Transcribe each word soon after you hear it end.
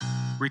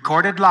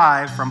Recorded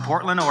live from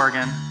Portland,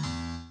 Oregon,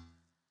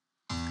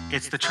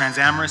 it's the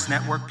Transamorous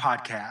Network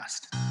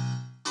Podcast.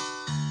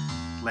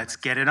 Let's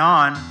get it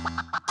on.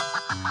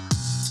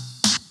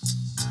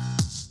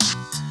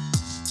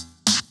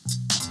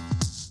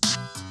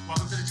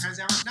 Welcome to the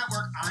Transamorous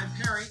Network. I'm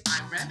Perry.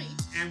 I'm Remy.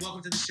 And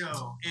welcome to the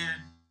show.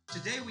 And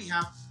today we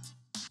have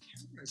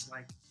cameras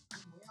like, I'm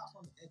way off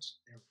on the edge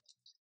there.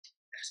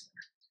 That's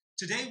better.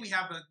 Today we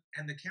have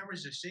and the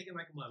camera's just shaking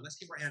like a mug. Let's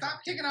keep our hands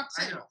Stop kicking up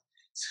the table.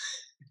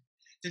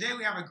 Today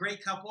we have a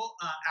great couple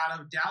out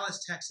of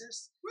Dallas,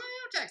 Texas. Woo,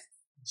 Texas.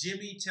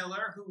 Jimmy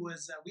Tiller, who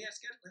was, we had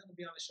scheduled him to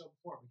be on the show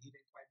before, but he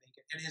didn't quite make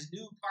it. And his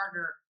new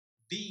partner,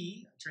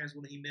 V, a trans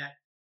woman he met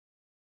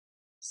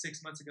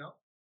 6 months ago.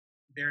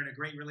 They're in a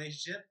great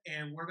relationship,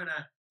 and we're going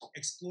to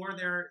explore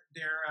their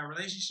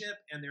relationship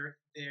and their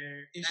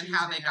issues And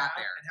how they got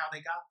there. And how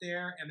they got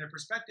there, and their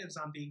perspectives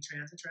on being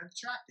trans and trans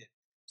attracted.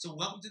 So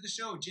welcome to the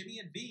show, Jimmy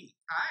and V.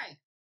 Hi.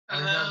 How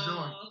you guys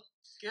doing?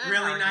 Good.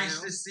 Really how are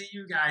nice you? to see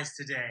you guys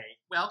today.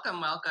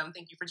 Welcome.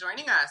 Thank you for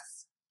joining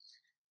us.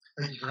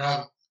 Thank you for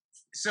having me.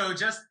 So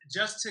just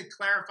to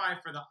clarify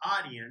for the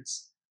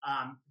audience,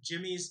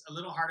 Jimmy's a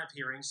little hard of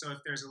hearing, so if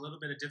there's a little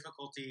bit of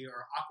difficulty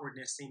or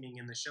awkwardness seeming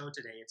in the show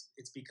today,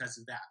 it's because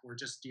of that. We're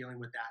just dealing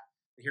with that,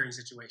 the hearing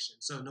situation.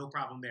 So no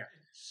problem there.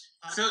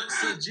 So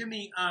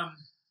Jimmy,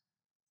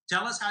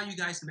 tell us how you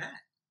guys met.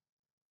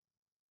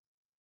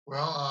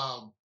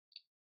 Well,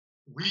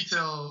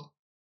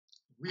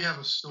 we have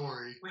a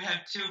story. We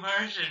have two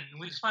versions.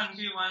 Which one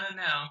do you want to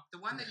know? The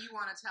one that you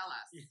want to tell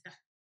us. Yeah.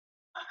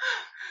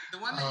 The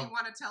one that you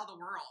want to tell the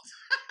world.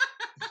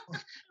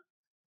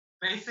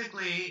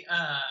 Basically,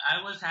 I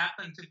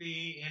happened to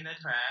be in the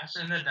trash,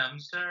 in the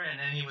dumpster, and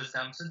then he was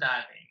dumpster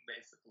diving,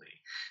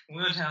 basically.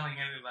 We were telling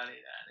everybody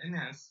that. And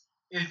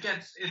it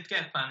gets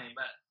funny,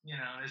 but,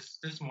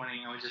 this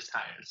morning I was just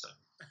tired, so.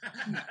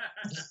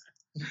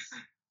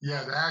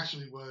 Yeah, that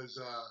actually was,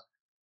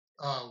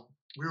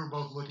 we were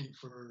both looking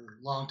for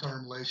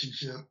long-term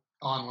relationship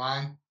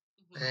online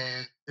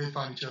and did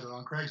find each other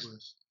on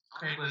Craigslist.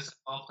 Craigslist of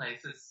all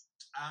places.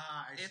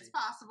 I see. It's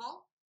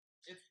possible.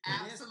 It's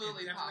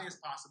absolutely It definitely is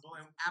possible.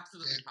 And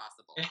absolutely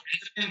possible.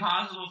 It's been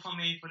possible for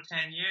me for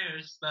 10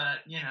 years,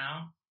 but,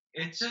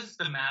 it's just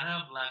a matter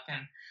of luck.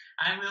 And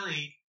I don't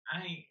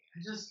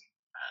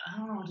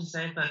know what to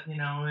say, but,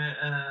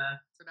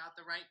 it's about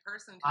the right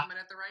person coming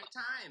at the right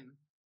time.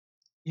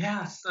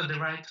 Yes, at the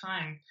right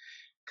time.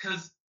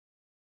 Because,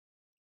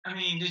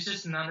 it's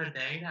just another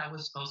day that I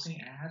was posting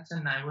ads,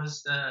 and I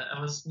was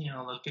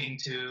looking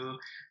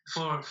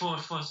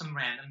for some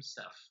random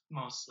stuff,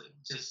 mostly.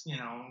 Just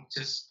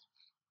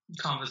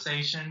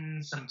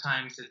conversation.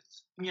 Sometimes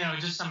it's,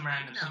 just some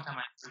random,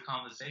 sometimes it's a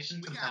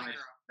conversation, sometimes it's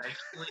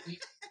actually.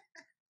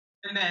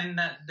 And then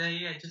that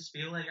day, I just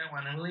feel like I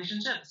want a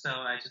relationship, so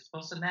I just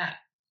posted that.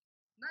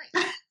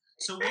 Nice.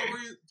 So what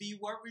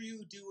were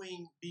you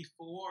doing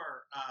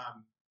before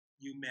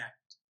you met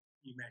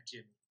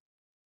Jimmy?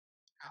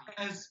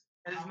 As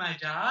my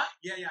job?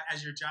 Yeah,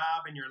 as your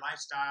job and your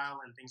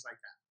lifestyle and things like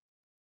that.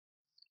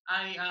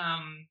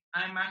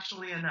 I'm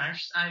actually a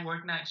nurse. I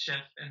work night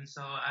shift, and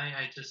so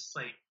I just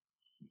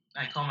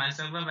I call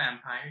myself a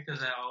vampire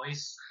because I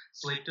always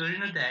sleep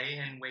during the day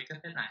and wake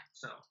up at night.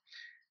 So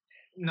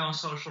no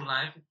social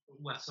life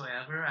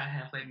whatsoever. I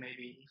have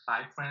maybe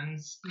 5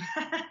 friends.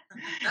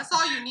 That's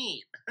all you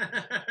need.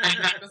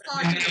 That's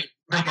all you need.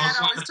 My dad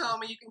always told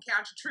me you can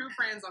count your true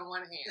friends on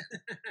one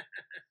hand.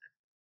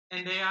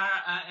 And they are,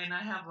 and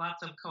I have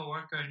lots of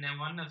coworkers, and they're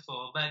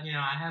wonderful. But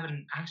I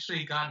haven't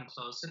actually gotten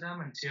close to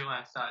them until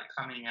I started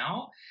coming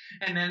out.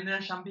 And then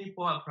there's some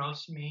people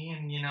approached me,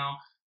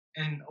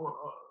 and or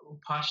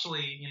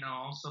partially,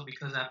 also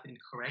because I've been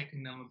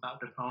correcting them about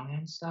the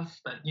pronoun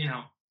stuff. But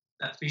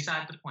that's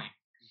beside the point.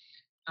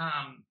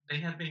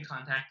 They have been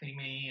contacting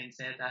me and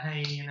said that,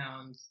 hey,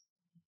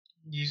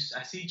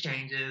 I see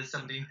changes,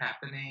 something's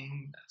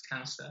happening, that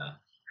kind of stuff.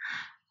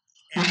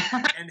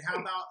 And how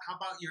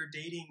about your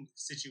dating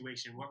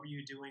situation? What were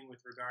you doing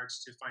with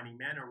regards to finding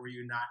men, or were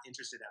you not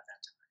interested at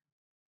that time?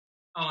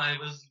 Oh, I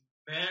was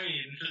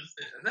very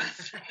interested.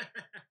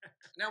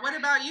 Now, what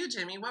about you,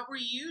 Jimmy? What were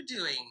you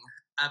doing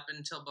up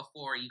until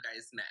before you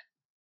guys met?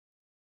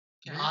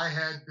 Okay. I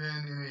had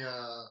been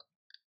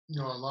in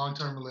a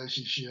long-term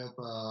relationship,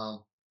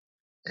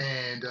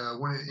 and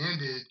when it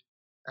ended,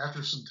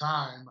 after some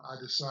time, I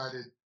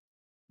decided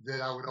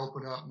that I would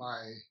open up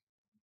my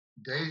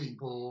dating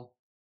pool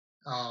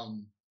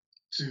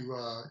to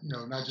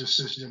not just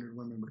cisgender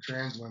women but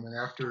trans women.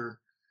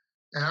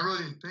 And I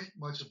really didn't think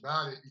much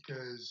about it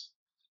because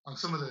on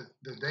some of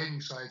the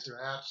dating sites or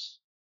apps,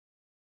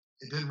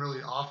 it didn't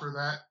really offer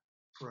that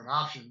for an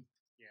option.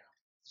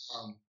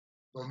 Yeah.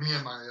 But me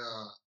and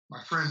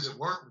my friends at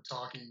work were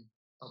talking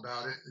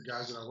about it, the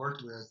guys that I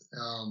worked with,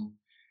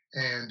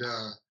 and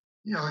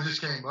it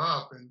just came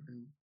up, and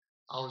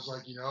I was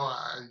like,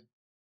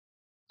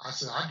 I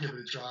said I'd give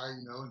it a try,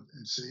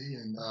 and see,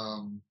 and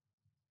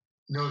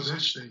it was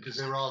interesting because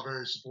they were all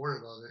very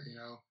supportive of it.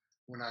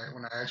 When I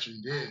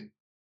actually did,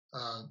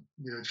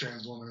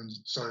 trans woman and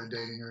started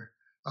dating her,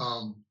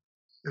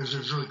 it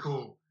was really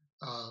cool.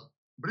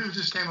 But it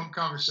just came up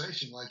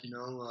conversation, like,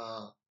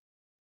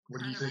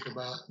 what do you think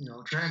about,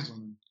 trans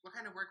women? What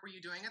kind of work were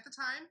you doing at the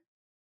time?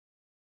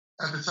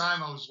 At the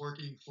time, I was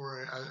working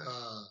for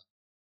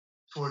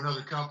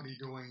another company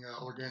doing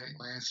organic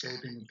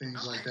landscaping and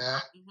things like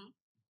that. Mm-hmm.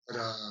 But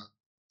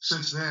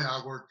since then,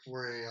 I work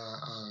for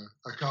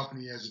a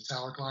company as a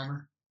tower climber.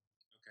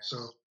 Okay.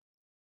 So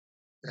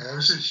yeah,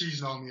 ever since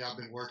she's known me, I've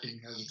been working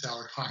as a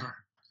tower climber.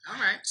 All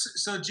right.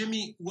 So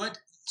Jimmy,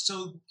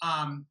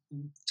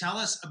 tell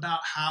us about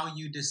how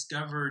you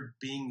discovered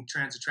being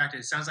trans attracted.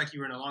 It sounds like you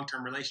were in a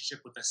long-term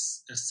relationship with a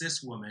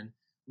cis woman.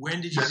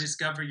 When did you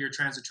discover your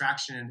trans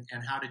attraction,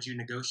 and how did you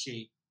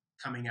negotiate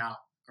coming out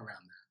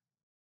around that?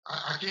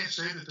 I can't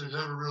say that there's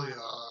ever really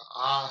a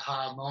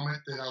aha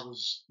moment that I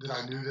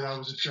knew that I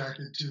was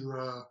attracted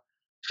to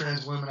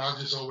trans women. I've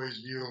just always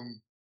viewed them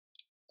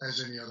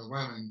as any other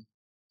women.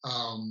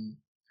 And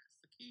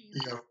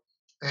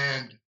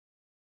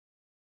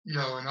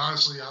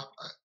honestly, a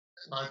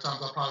lot of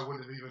times I probably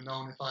wouldn't have even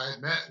known if I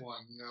had met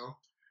one,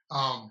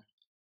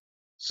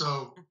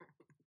 So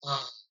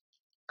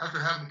after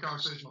having the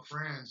conversation with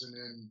friends and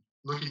then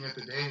looking at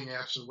the dating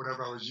apps or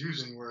whatever I was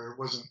using where it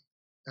wasn't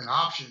an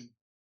option,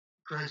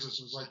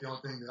 Craigslist was like the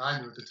only thing that I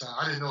knew at the time.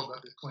 I didn't know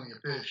about the Plenty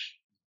of Fish,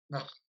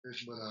 not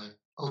Fish, but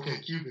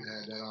OkCupid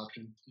had that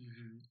option.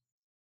 Mm-hmm.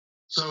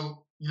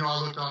 So, I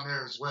looked on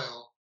there as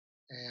well,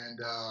 and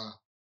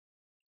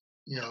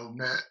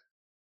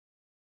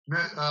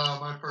met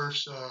my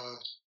first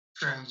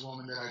trans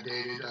woman that I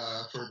dated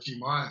for a few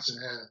months,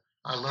 and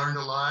I learned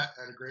a lot,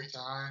 had a great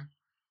time.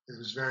 It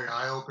was very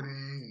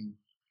eye-opening,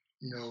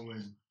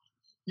 and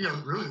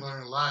really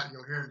learning a lot.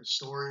 Hearing the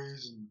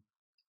stories and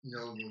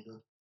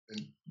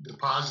the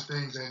positive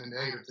things and the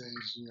negative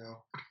things.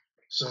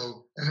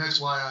 So, and that's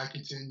why I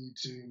continued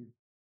to,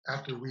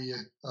 after we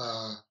had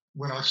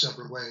went our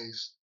separate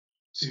ways,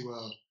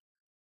 to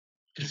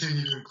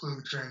continue to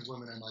include trans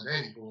women in my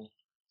dating pool.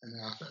 And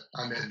then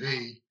I met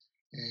V,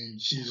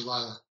 and she's a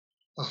lot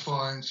of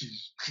fun.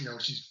 She's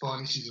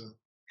funny. She's a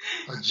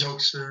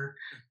jokester.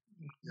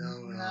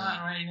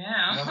 Not right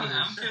now.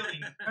 I'm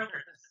feeling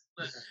nervous.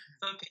 But it's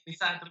okay.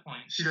 Beside the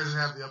point. She doesn't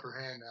have the upper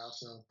hand now,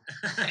 so.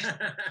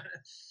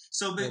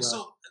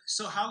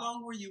 So how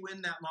long were you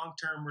in that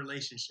long-term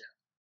relationship?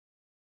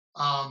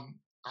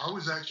 I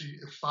was actually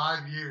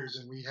 5 years,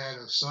 and we had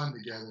a son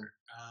together.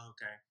 Oh,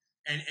 okay.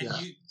 And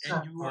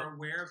you were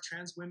aware of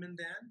trans women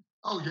then?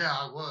 Oh yeah,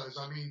 I was.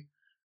 I mean,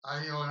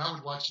 and I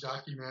would watch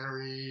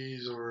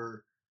documentaries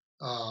or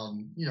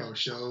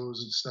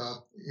shows and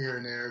stuff here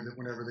and there that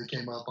whenever they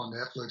came up on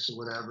Netflix or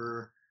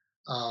whatever.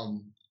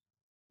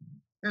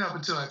 And up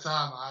until that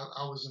time,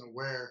 I wasn't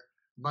aware.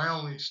 My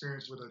only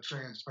experience with a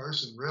trans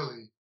person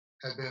really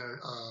had been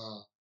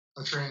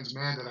a trans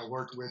man that I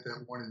worked with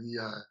at one of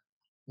the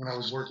when I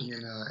was working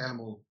in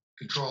animal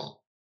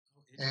control,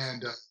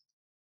 and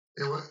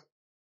it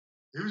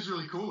was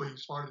really cool. He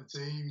was part of the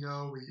team.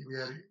 We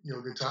had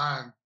a good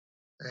time,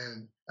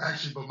 and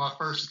actually, but my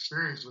first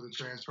experience with a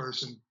trans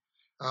person,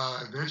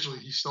 eventually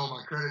he stole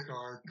my credit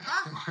card.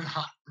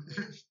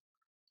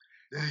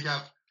 Then he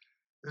got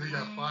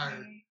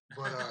fired.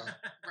 But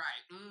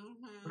right.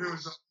 Mm-hmm. But it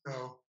was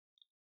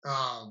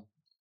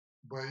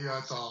but yeah,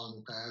 it's all in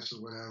the past or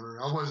whatever.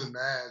 I wasn't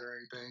mad or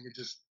anything. It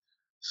just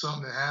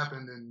something that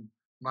happened, and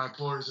my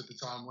employers at the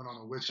time went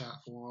on a witch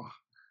hunt for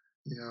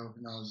him.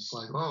 And I was just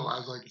like, oh, I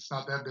was like, it's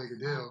not that big a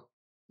deal.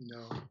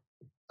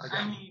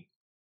 I mean,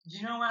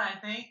 you know what I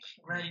think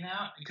right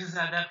now? Because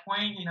at that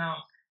point,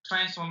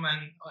 trans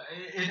woman,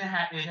 it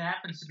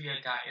happens to be a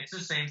guy. It's the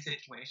same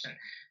situation.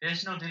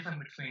 There's no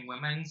difference between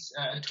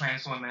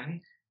trans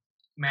women,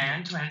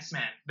 man, trans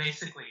man.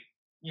 Basically,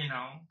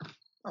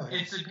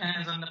 it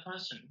depends on the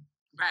person.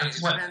 Right, it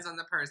depends on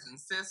the person,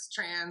 cis,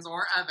 trans,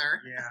 or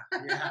other. Yeah,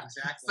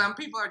 exactly. Some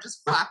people are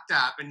just fucked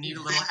up and need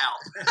a little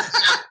help.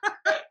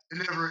 It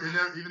never,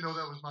 even though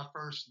that was my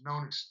first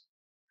known,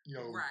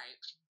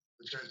 right.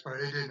 The trans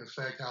part, it didn't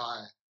affect how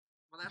I.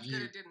 Well, that's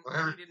good. It didn't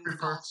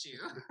insult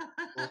you.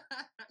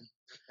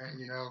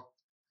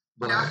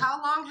 But now, how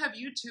long have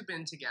you two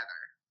been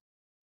together?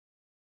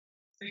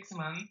 6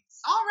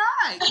 months. All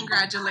right.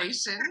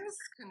 Congratulations.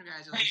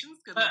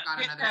 Good luck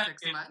on another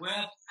 6 months.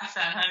 We're past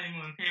that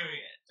honeymoon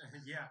period.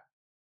 Yeah.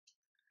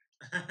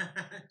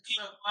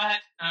 So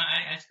what?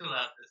 I still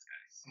love this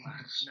guy so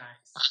much.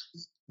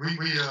 Nice.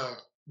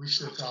 We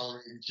still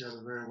tolerate each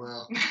other very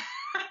well.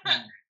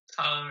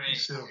 Tolerate.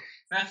 Still.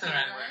 That's the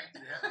right word.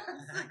 Yeah.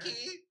 That's the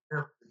key.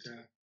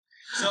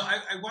 So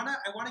I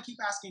wanna keep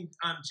asking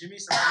Jimmy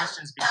some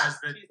questions because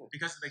of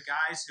the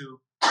guys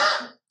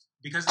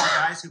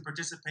who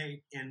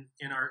participate in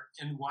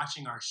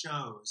watching our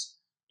shows,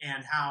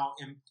 and how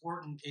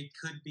important it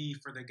could be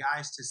for the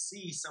guys to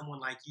see someone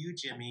like you,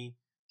 Jimmy,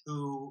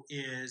 who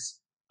is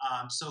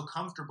so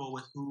comfortable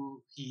with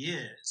who he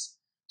is.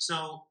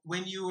 So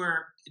when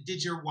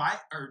did your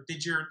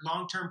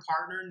long-term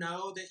partner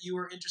know that you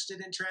were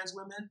interested in trans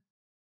women?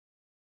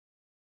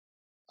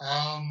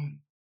 I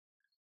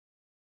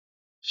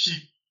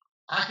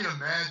can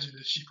imagine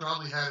that she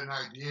probably had an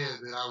idea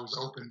that I was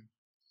open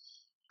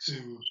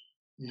to,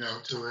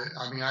 to it.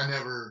 I mean, I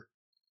never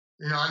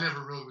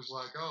really was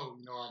like, oh,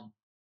 I'm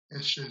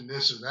interested in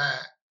this or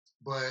that.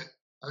 But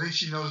I think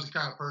she knows the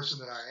kind of person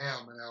that I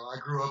am. I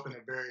grew up in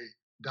a very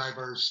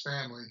diverse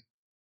family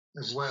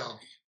as well,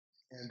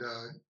 and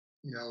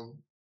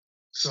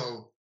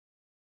so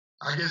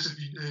I guess if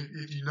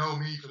you know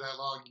me for that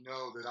long, you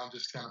know that I'm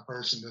just the kind of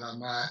person that I'm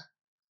not.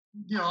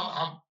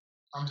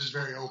 I'm just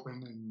very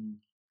open, and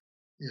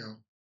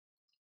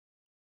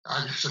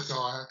I guess that's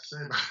all I have to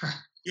say about it.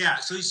 Yeah.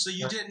 So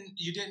you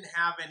didn't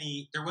have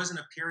any. There wasn't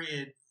a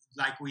period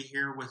like we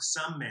hear with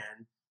some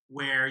men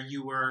where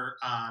you were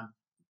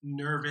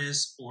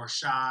nervous or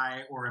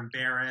shy or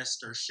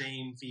embarrassed or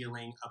shame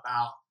feeling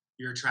about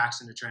your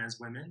attraction to trans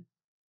women.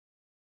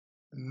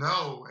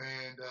 No,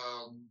 and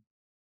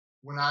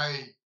when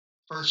I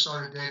first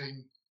started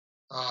dating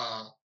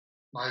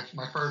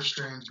my first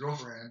trans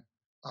girlfriend,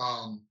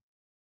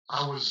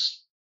 I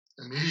was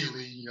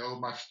immediately,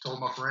 told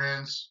my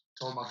friends,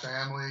 told my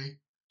family.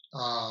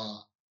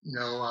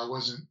 I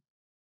wasn't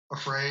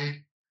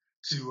afraid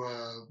to,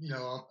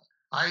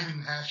 I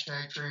even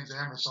hashtag Trans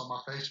Amherst on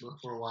my Facebook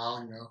for a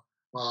while,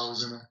 while I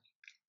was in a,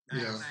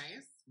 Nice.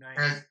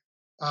 And,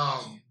 I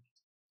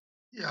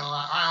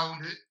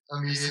owned it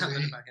immediately.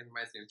 Something about him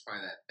reminds me of Troy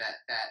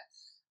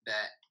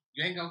that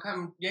you ain't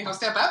gonna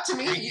step up to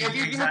me. If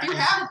you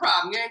have a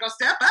problem, you ain't gonna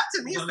step up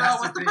to me. Well, so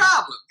what's the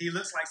problem? He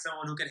looks like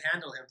someone who can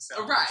handle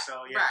himself. Right.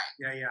 So right.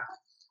 Yeah.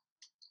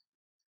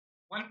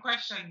 One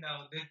question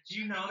though, did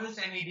you notice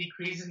any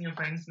decrease in your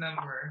friends'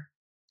 number?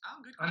 Oh,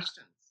 good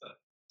question.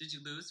 Did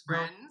you lose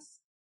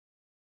friends?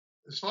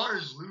 As far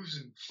as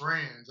losing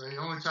friends, the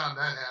only time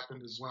that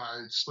happened is when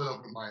I split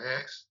up with my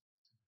ex.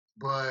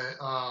 But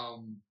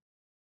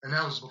and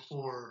that was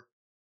before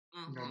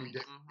me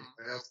dating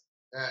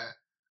that.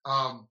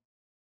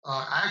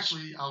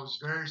 Actually, I was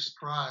very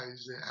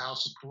surprised at how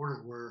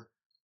supportive were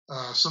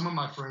some of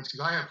my friends,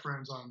 because I have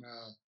friends on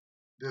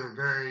that are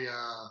very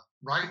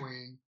right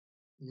wing,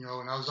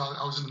 and I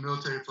was in the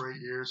military for 8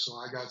 years, so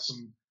I got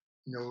some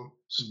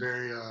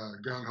very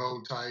gung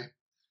ho type,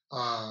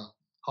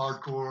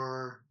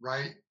 hardcore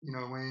right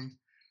wing,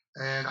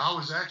 and I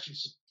was actually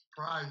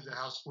surprised at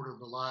how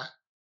supportive a lot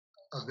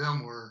of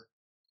them were,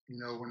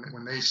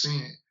 when they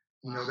seen it.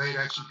 They'd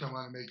actually come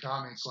out and make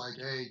comments like,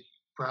 "Hey,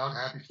 proud,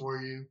 happy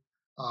for you."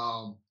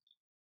 So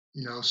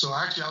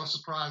actually I was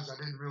surprised I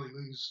didn't really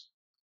lose,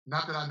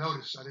 not that I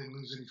noticed, I didn't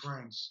lose any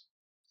friends.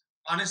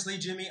 Honestly,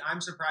 Jimmy,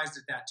 I'm surprised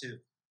at that too.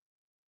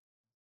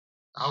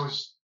 I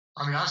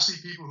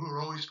see people who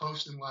are always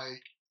posting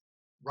like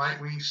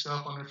right-wing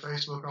stuff on their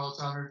Facebook all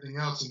the time, everything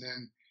else, and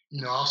then,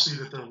 I'll see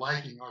that they're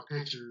liking our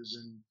pictures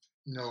and,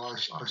 our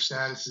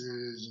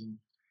statuses and,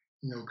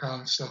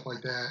 comments, stuff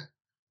like that,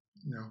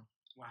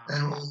 Wow.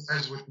 And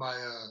as with my,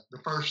 the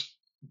first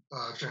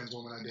trans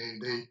woman I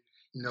dated, they,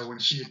 when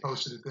she had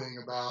posted a thing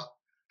about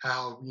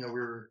how, we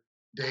were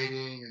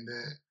dating and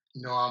that,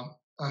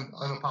 I'm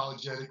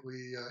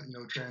unapologetically,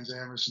 trans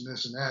Amherst and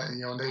this and that,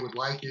 and they would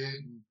like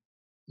it and,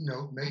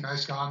 make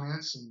nice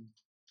comments. And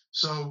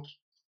so,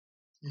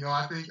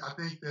 I think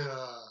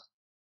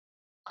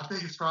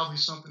it's probably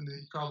something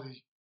that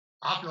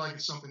I feel like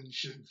it's something you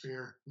shouldn't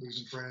fear,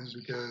 losing friends,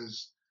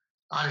 because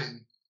I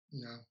didn't,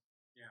 Yeah.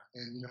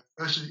 And,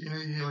 especially,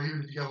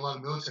 even if you got a lot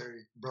of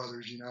military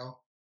brothers,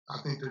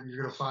 I think that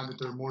you're going to find that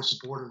they're more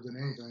supportive than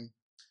anything.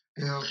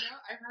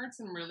 I've heard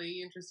some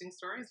really interesting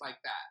stories like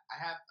that.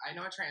 I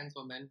know a trans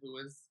woman who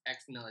was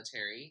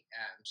ex-military,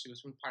 and she was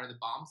from part of the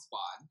bomb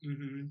squad,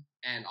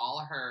 and all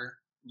of her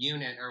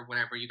unit, or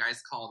whatever you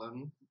guys call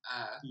them,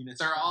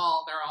 they're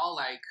all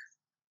like,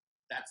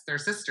 that's their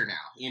sister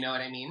now. You know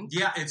what I mean?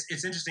 Yeah,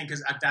 it's interesting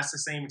because that's the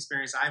same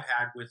experience I've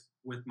had with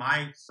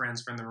my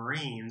friends from the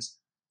Marines.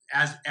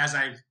 As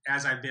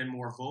I've been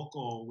more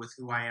vocal with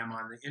who I am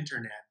on the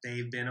internet,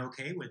 they've been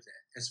okay with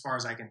it. As far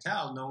as I can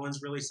tell, no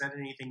one's really said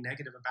anything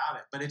negative about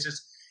it. But it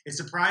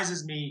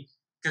surprises me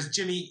because,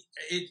 Jimmy,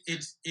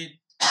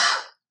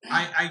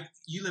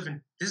 you live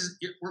in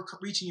we're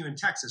reaching you in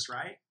Texas,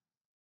 right?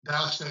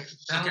 Dallas,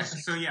 Texas. Okay,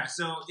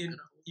 so in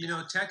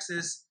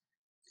Texas,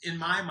 in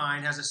my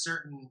mind, has a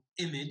certain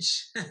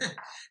image,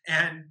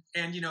 and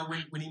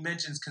when he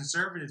mentions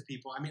conservative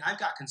people, I mean, I've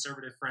got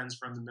conservative friends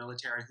from the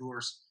military who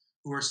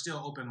are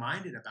still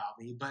open-minded about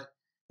me, but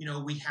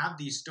we have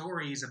these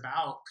stories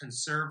about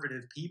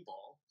conservative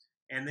people,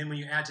 and then when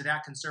you add to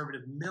that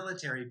conservative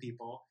military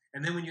people,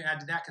 and then when you add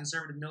to that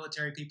conservative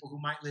military people who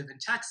might live in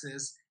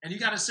Texas, and you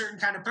got a certain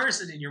kind of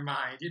person in your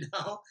mind,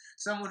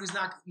 someone who's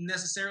not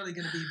necessarily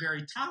going to be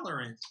very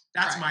tolerant.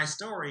 That's right. My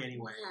story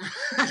anyway.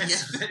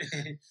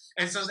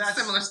 And so that's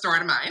a similar story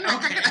to mine.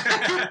 Okay.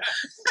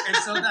 And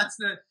so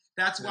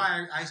that's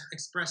why I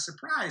express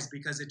surprise,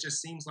 because it just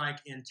seems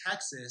like in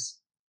Texas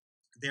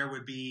there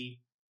would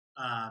be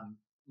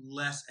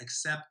less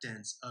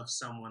acceptance of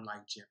someone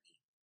like Jimmy.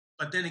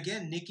 But then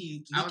again,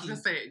 Nikki I was going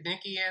to say,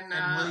 Nikki and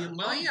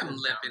William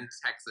live in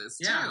Texas,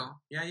 too.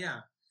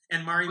 Yeah.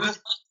 And Mari... We'll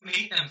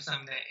meet them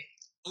someday.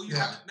 Oh, you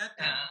haven't met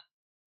them?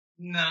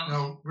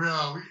 No,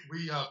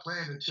 we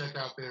plan to check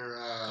out their...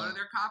 go to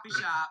their coffee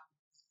shop.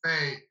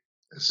 Hey,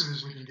 as soon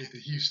as we can get to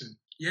Houston.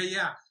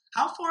 Yeah.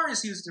 How far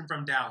is Houston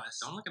from Dallas?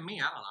 Don't look at me.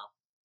 I don't know.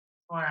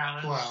 4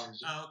 hours. 4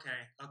 hours. Oh,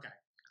 okay.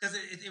 Because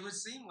it would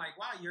seem like,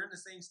 wow, you're in the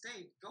same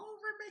state. Go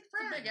over and make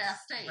friends. It's a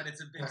big-ass state. But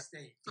it's a big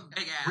state. It's a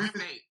big-ass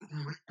state.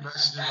 We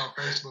messages on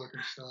Facebook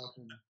and stuff.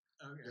 And,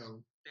 Okay.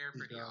 They're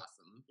pretty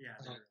awesome. Yeah,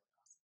 they're really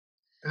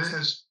And awesome.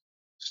 as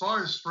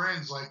far as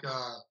friends, like,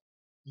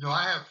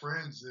 I have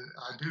friends that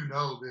I do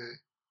know that,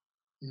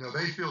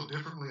 they feel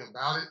differently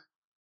about it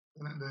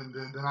than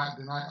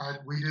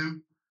we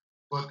do,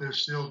 but they're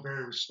still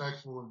very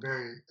respectful and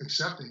very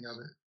accepting of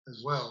it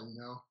as well.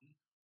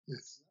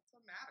 It's That's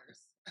what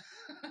matters.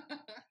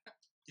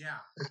 Yeah.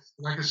 It's,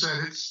 like I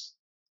said, it's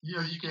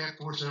you can't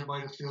force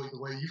everybody to feel the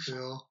way you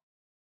feel.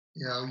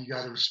 You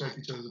got to respect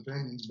each other's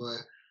opinions,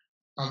 but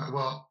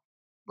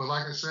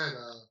like I said,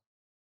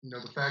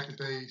 the fact that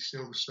they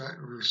still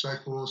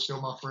respectful,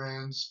 still my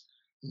friends,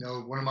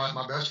 one of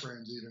my best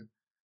friends even,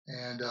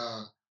 and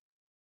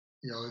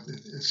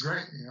it's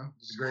great.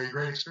 It's a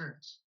great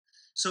experience.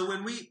 So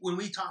when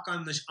we talk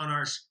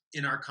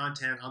in our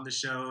content on the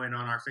show and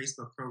on our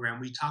Facebook program,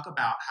 we talk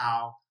about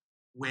how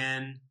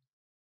when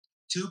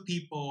two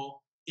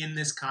people in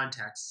this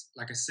context,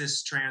 like a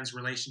cis-trans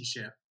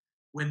relationship,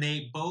 when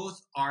they both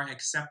are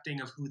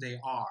accepting of who they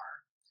are,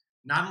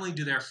 not only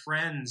do their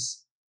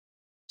friends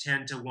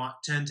tend to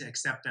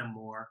accept them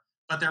more,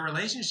 but their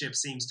relationship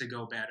seems to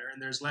go better,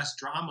 and there's less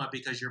drama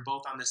because you're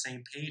both on the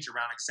same page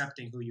around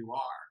accepting who you are.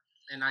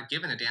 And not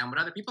giving a damn what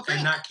other people think.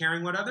 And not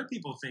caring what other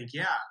people think,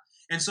 yeah.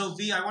 And so,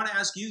 V, I want to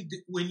ask you,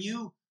 when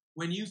you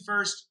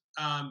first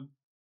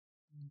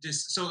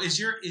so is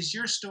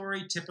your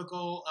story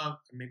typical of,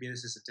 maybe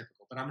this isn't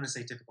typical, but I'm going to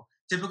say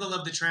typical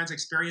of the trans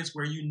experience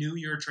where you knew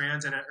you're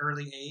trans at an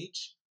early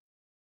age?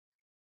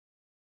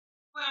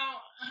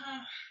 Well,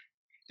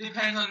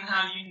 depends on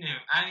how you knew.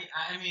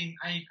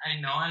 I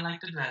know I like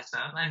to dress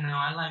up. I know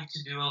I like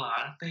to do a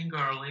lot of things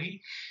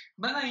girly.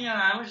 But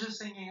I was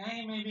just thinking,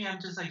 hey, maybe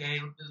I'm just a gay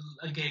boy,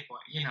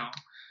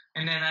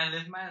 And then I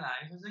lived my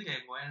life as a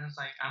gay boy, and it's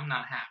like, I'm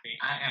not happy.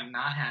 I am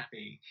not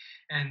happy.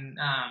 And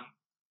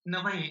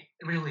nobody,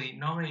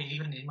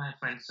 even in my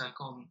friend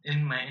circle,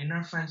 in my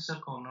inner friend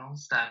circle,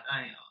 knows that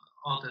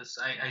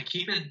I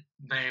keep it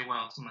very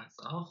well to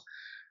myself.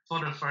 For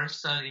the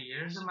first 30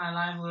 years of my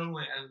life,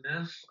 I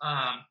live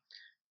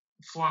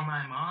for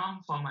my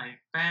mom, for my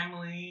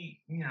family,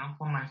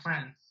 for my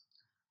friends.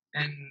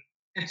 And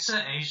it's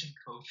an Asian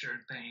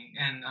culture thing.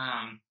 And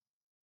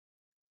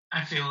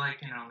I feel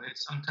like,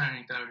 I'm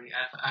turning 30.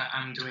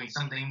 I'm doing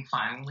something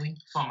finally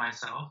for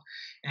myself.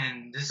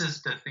 And this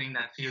is the thing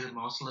that feels the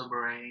most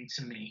liberating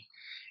to me.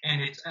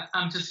 And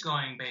I'm just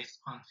going based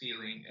upon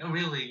feeling.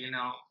 Really,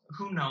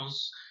 who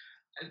knows?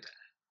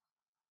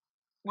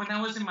 When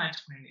I was in my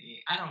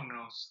 20s, I don't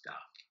know stuff.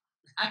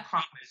 I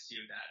promise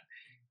you that.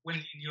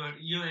 When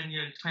you're in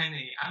your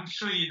 20s, I'm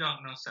sure you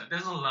don't know stuff.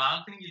 There's a lot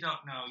of things you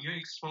don't know. You're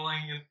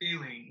exploring your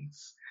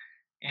feelings,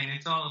 and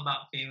it's all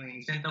about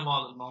feelings. Think of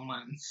all the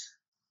moments.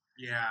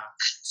 Yeah.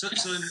 So they're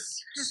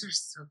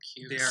so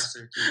cute. They are so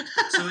cute.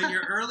 So in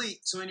your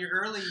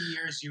early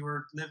years, you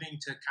were living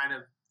to kind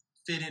of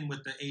fit in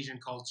with the Asian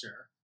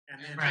culture, and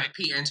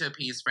then to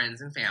appease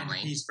friends and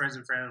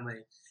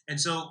family. And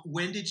so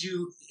when did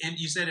you? And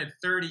you said at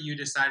 30 you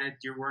decided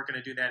you weren't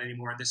going to do that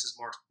anymore. This is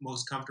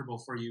most comfortable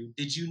for you.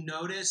 Did you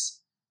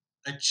notice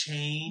a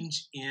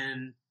change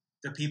in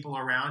the people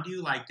around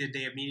you? Like, did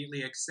they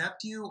immediately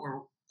accept you,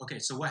 or okay?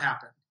 So what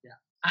happened? Yeah,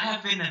 I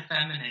have been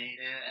effeminated.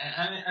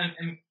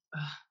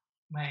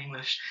 My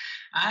English.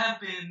 I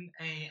have been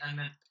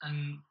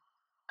an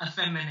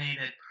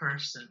effeminated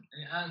person,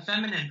 a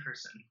feminine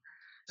person.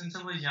 Since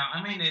I was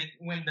young.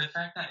 When the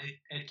fact that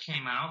it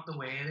came out the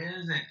way it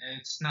is,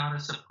 it's not a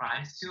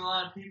surprise to a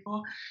lot of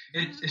people.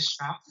 It's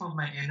shocked for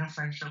my inner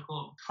friend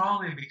circle,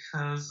 probably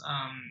because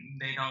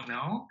they don't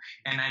know,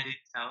 and I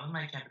didn't tell them.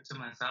 I kept it to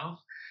myself,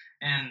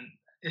 and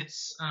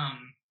it's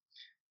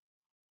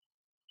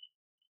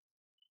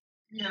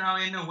in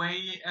a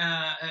way,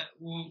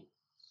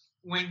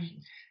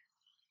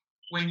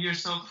 when you're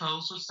so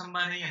close with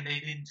somebody and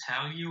they didn't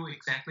tell you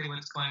exactly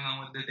what's going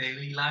on with the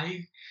daily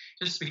life,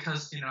 just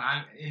because, deep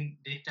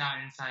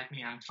down inside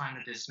me, I'm trying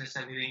to dismiss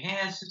everything.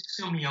 Hey, it's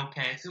going to be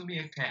okay. It's going to be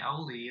okay.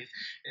 I'll leave.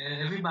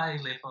 Everybody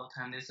live all the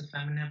time. There's a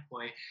feminine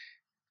boy.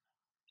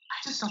 I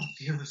just don't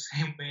feel the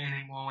same way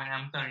anymore when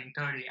I'm turning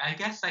 30. I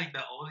guess, like,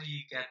 the older you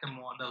get,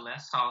 the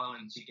less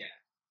tolerance you get.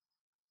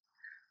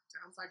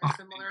 Sounds like a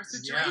similar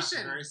situation.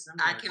 Yeah, very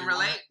similar. I can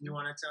relate. You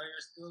want to tell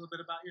a little bit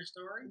about your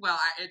story? Well,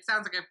 it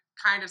sounds like a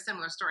kind of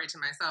similar story to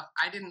myself.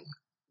 I didn't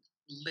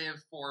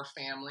live for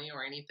family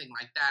or anything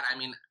like that.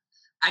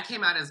 I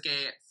came out as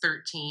gay at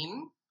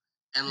 13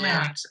 and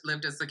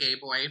lived as a gay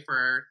boy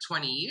for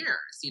 20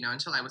 years,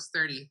 until I was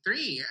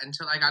 33,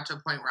 until I got to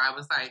a point where I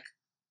was like,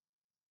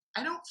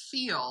 I don't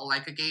feel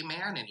like a gay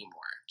man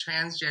anymore.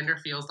 Transgender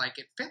feels like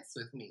it fits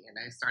with me. And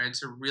I started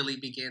to really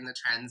begin the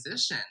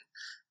transition.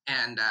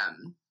 And,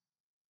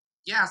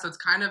 so it's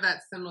kind of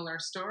that similar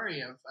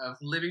story of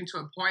living to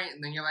a point,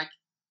 and then you're like,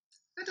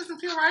 that doesn't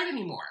feel right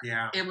anymore.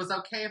 Yeah. It was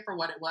okay for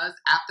what it was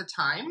at the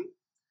time,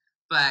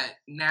 But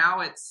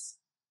now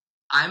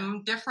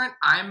I'm different.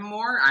 I'm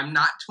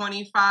not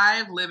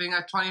 25, living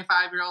a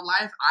 25-year-old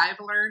life. I've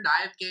learned,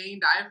 I've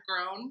gained, I've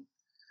grown,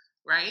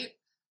 right?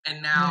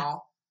 And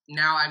now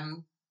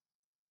I'm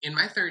in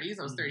my 30s.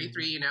 I was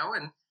 33, and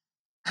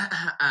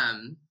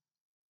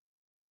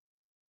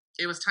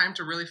it was time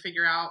to really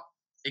figure out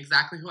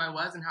exactly who I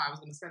was and how I was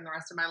going to spend the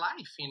rest of my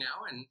life, and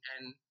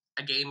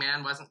a gay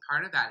man wasn't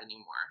part of that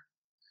anymore.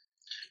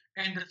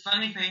 And the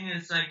funny thing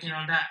is, that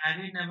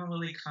idea never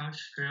really comes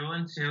true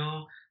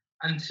until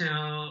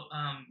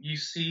you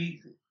see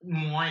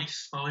more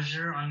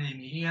exposure on the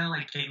media,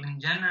 like Caitlyn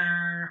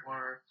Jenner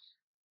or,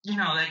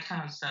 that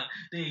kind of stuff.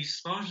 The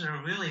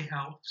exposure really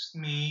helps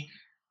me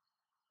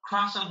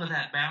cross over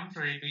that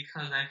boundary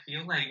because I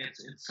feel like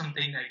it's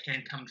something that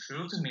can come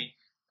true to me.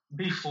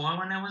 Before,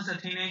 when I was a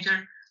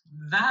teenager,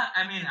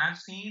 I've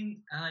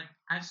seen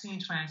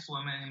trans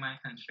women in my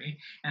country,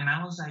 and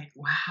I was like,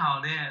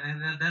 wow,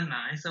 they're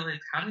nice. So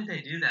how did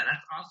they do that?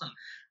 That's awesome.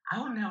 I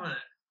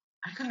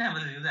could never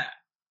do that.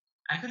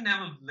 I could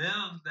never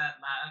live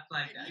that life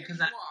like that because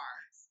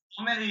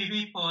so many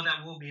people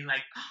that will be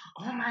like,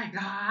 oh my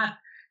God,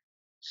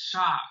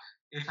 shock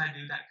if I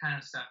do that kind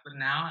of stuff. But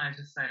now I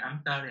just say,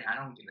 I'm 30, I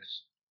don't give a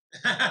shit.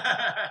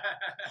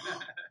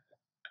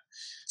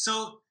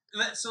 So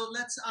let's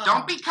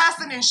don't be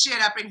cussing and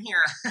shit up in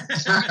here. None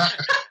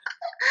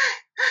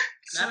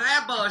of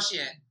that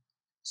bullshit.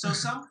 So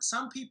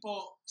some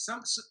people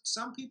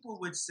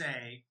would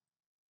say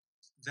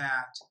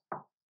that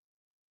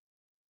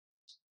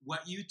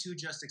what you two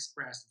just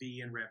expressed,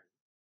 V and Remy,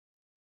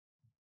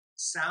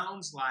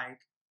 sounds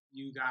like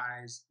you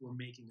guys were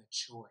making a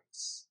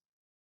choice.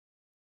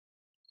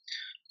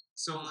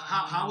 So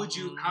how would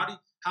you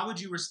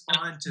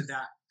respond to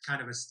that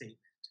kind of a statement?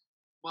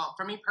 Well,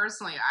 for me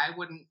personally,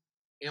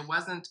 it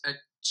wasn't a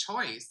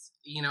choice.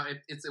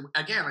 It's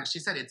again, like she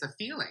said, it's a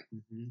feeling.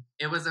 Mm-hmm.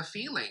 It was a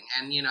feeling.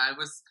 And, I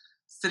was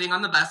sitting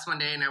on the bus one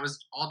day and I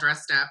was all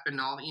dressed up and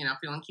all,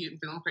 feeling cute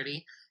and feeling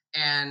pretty.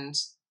 And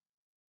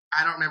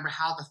I don't remember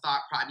how the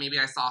thought, maybe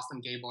I saw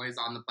some gay boys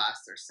on the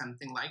bus or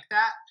something like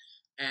that.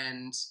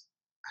 And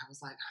I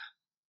was like,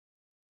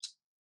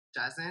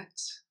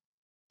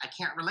 I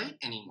can't relate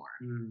anymore.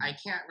 I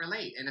can't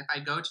relate. And if I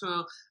go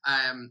to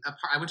I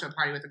went to a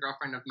party with a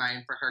girlfriend of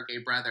mine for her gay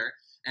brother,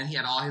 and he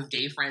had all his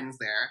gay friends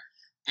there,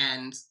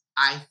 and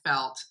I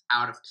felt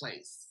out of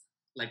place.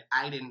 Like,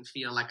 I didn't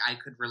feel like I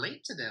could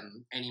relate to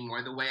them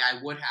anymore the way I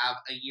would have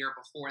a year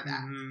before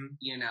that. Mm-hmm.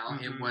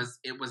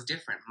 It was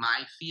different.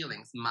 My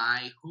feelings,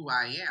 who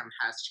I am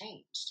has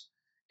changed.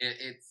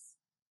 It's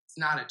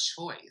not a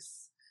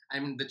choice. I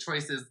mean, the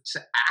choice is to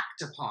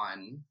act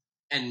upon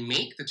and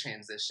make the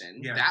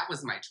transition. Yeah. That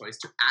was my choice,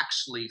 to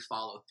actually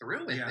follow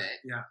through with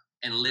it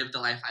and live the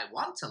life I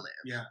want to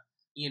live. Yeah.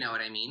 You know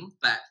what I mean?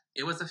 But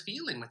it was a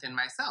feeling within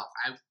myself.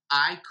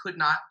 I could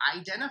not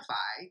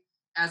identify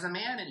as a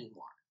man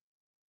anymore.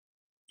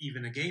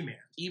 Even a gay man.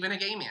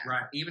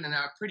 Right. Even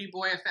a pretty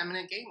boy,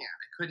 effeminate gay man.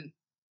 I couldn't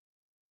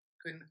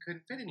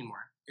fit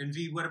anymore. And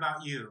V, what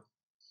about you?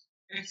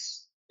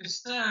 It's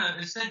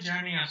the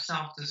journey of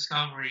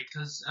self-discovery,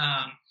 because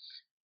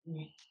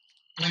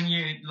when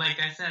you, like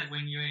I said,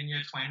 when you're in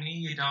your 20s,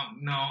 you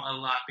don't know a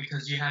lot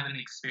because you haven't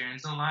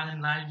experienced a lot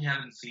in life. You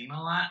haven't seen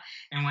a lot.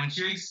 And once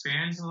you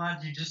experience a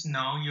lot, you just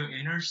know your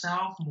inner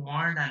self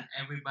more than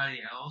everybody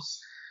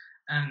else.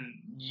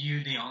 And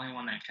you're the only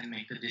one that can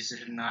make the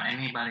decision, not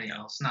anybody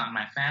else. Not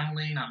my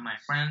family, not my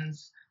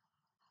friends.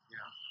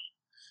 Yeah.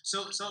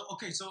 So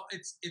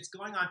it's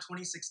going on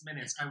 26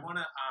 minutes. We're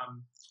gonna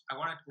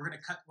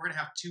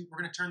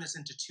turn this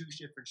into two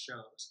different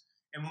shows.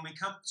 And when we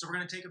come, so we're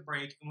going to take a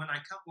break. And when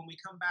we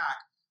come back,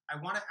 I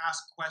want to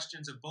ask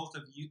questions of both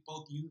you,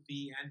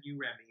 V, and you,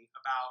 Remy,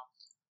 about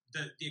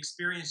the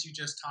experience you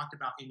just talked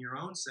about in your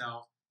own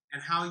self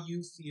and how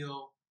you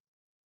feel.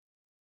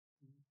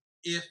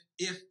 If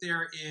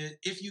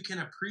you can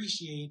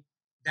appreciate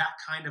that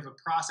kind of a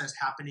process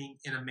happening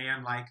in a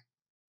man like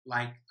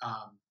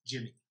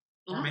Jimmy,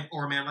 mm-hmm.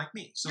 or a man like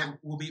me. So yeah.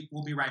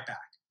 We'll be right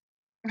back.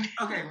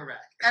 Okay, we're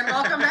back. And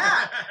welcome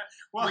back.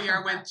 We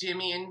are with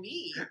Jimmy and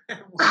V.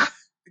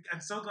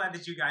 I'm so glad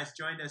that you guys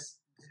joined us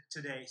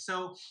today.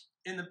 So,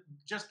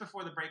 just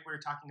before the break, we were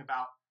talking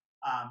about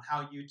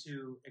how you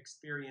two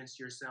experienced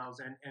yourselves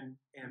and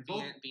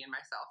both, being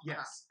myself.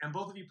 Yes, and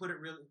both of you put it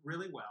really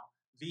really well.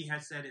 V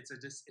had said it's a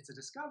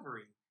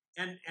discovery,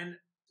 and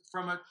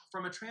from a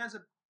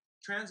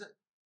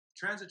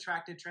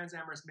trans-attracted,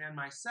 trans-amorous man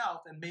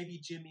myself, and maybe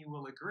Jimmy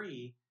will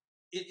agree,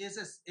 it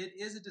is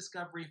a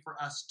discovery for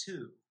us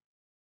too.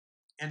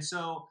 And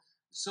so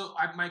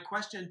my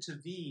question to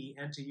V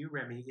and to you,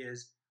 Remy,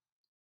 is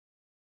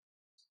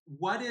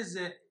what is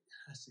it?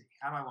 Let's see.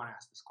 How do I want to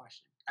ask this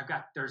question?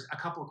 There's a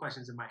couple of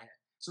questions in my head.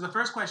 So the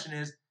first question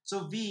is,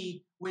 so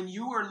V, when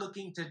you were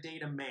looking to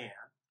date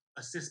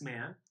a cis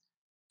man,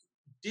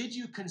 did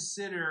you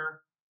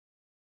consider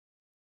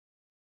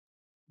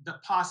the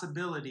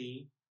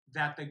possibility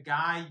that the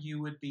guy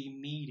you would be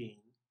meeting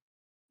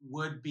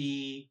would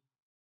be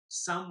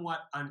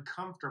somewhat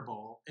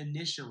uncomfortable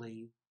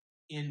initially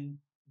in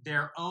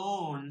their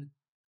own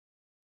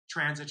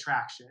trans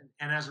attraction,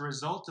 and as a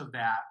result of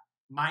that,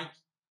 might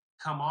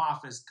come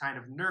off as kind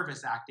of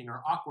nervous acting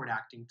or awkward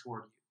acting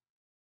toward you?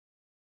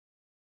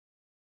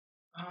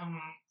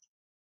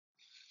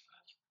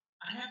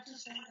 I have to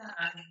say that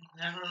I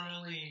never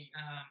really,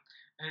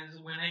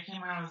 when I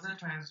came out as a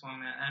trans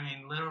woman, I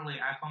mean,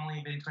 literally, I've only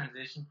been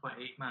transitioned for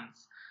 8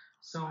 months.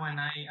 So when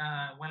I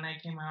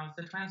came out as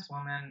a trans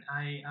woman,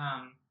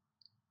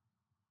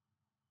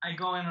 I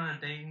go in on a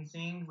dating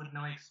scene with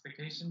no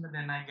expectation, but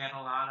then I get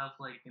a lot of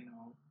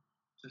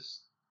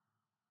just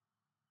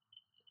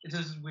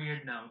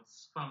weird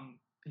notes from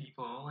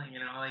people,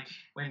 like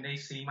when they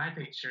see my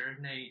picture,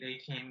 they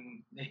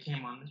came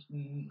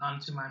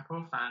onto my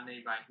profile and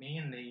they write me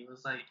and they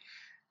was like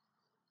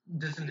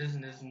this and this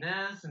and this and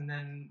this, and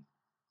then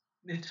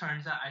it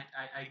turns out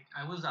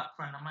I was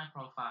upfront on my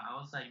profile. I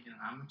was like,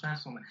 I'm a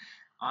trans woman.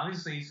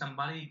 Obviously,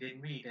 somebody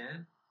didn't read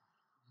it,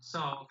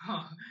 so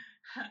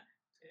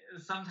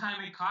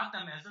sometime it caught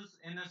them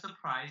in a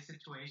surprise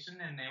situation,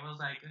 and they was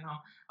like,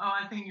 oh,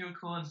 I think you're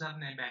cool and stuff,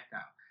 and they backed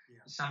out.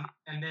 Yeah. Some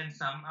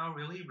are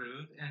really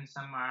rude, and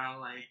some are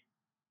like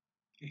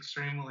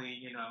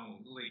extremely,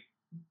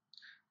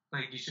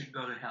 like you should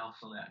go to hell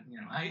for that.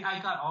 I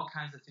got all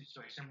kinds of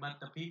situations, but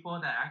the people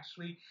that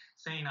actually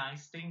say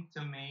nice things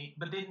to me,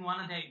 but didn't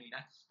want to date me,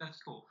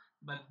 that's cool.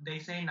 But they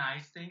say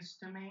nice things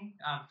to me,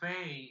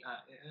 very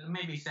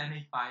maybe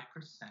 75%.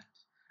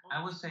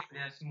 I would say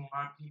there's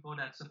more people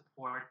that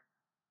support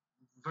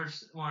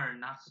versus, or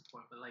not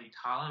support, but like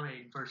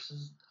tolerate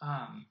versus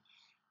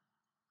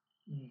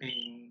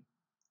being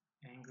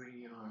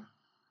angry or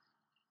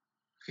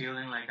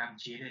feeling like I've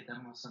cheated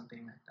them or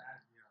something like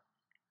that. Yeah.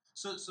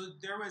 So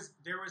there was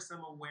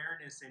some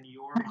awareness in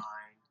your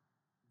mind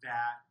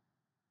that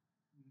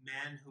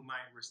men who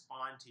might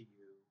respond to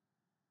you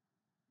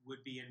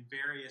would be in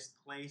various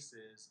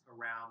places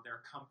around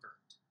their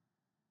comfort.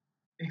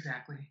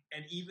 Exactly.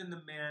 And even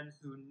the men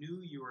who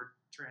knew you were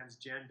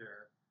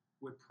transgender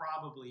would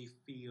probably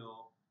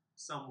feel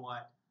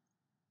somewhat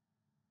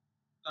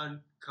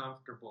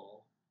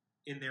uncomfortable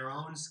in their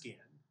own skin.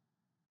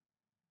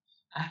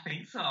 I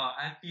think so.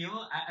 I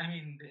feel, I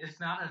mean, it's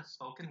not a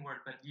spoken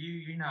word, but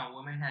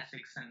women have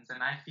sixth sense,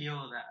 and I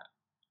feel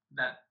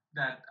that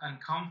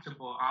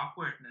uncomfortable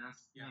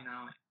awkwardness,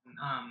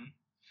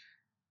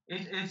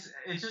 it's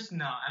just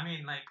no. I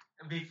mean, like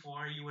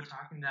before you were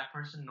talking to that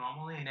person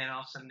normally, and then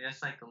all of a sudden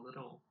there's like a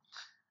little,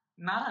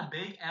 not a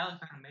big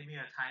elephant, maybe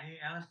a tiny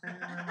elephant in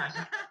the room. There's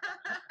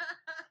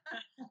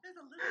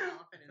a little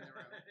elephant in the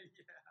room.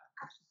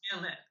 Yeah. I feel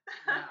it.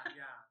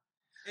 Yeah.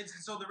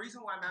 So the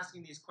reason why I'm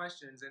asking these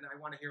questions, and I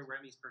want to hear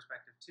Remy's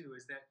perspective too,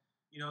 is that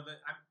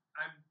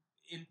I'm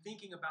in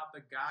thinking about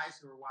the guys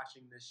who are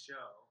watching this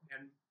show,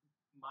 and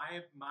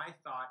my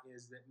thought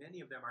is that many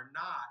of them are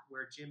not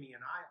where Jimmy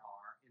and I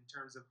are in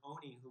terms of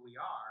owning who we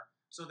are.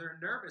 So they're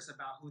nervous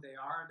about who they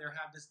are, and they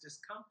have this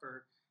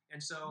discomfort.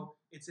 And so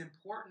it's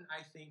important,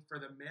 I think, for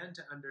the men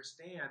to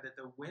understand that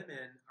the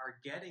women are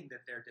getting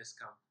that they're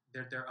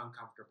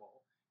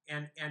uncomfortable.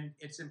 And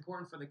it's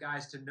important for the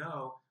guys to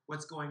know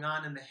what's going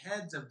on in the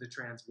heads of the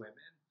trans women.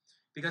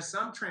 Because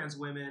some trans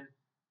women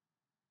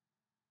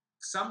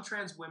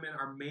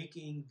are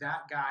making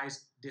that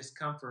guy's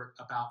discomfort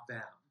about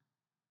them.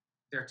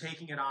 They're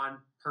taking it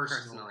on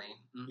personally.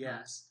 Mm-hmm.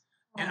 Yes.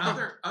 And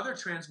other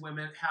trans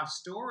women have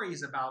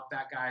stories about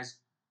that guy's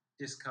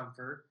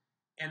discomfort,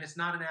 and it's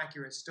not an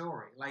accurate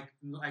story. Like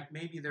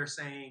maybe they're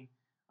saying,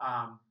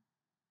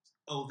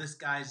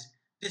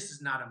 this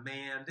is not a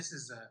man. This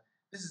is a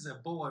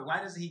boy.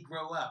 Why doesn't he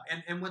grow up?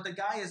 And what the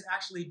guy is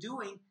actually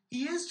doing,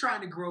 he is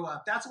trying to grow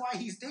up. That's why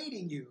he's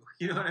dating you.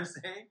 You know what I'm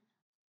saying?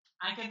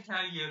 I can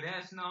tell you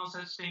there's no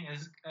such thing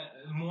as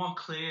more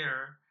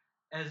clear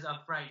as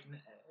upright,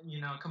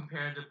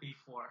 compared to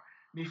before.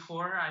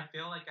 Before, I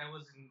feel like I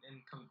was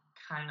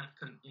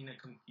in a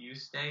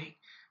confused state,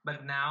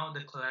 but now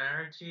the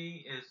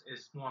clarity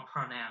is more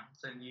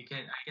pronounced, and I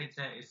can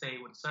say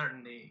with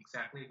certainty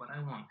exactly what I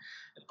want.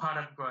 A part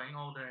of growing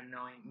older and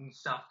knowing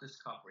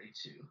self-discovery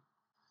too.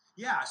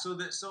 Yeah,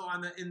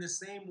 in the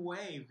same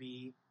way,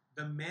 the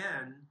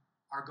men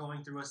are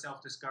going through a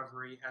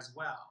self-discovery as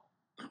well.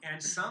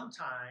 And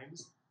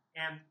sometimes,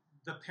 and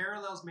the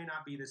parallels may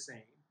not be the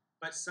same,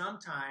 but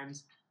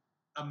sometimes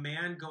a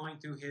man going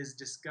through his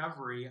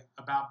discovery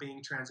about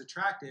being trans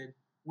attracted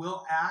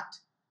will act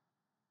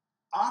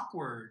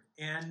awkward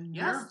and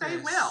nervous, they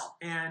will,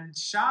 and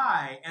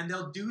shy, and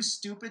they'll do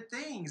stupid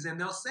things and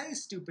they'll say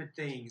stupid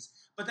things.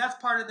 But that's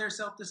part of their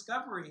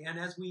self-discovery. And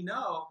as we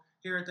know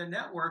here at the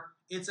network,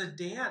 it's a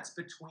dance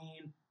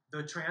between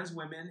the trans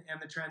women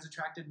and the trans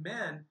attracted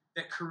men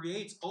that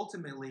creates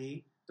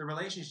ultimately the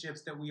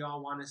relationships that we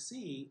all want to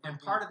see. And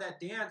part of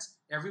that dance,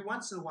 every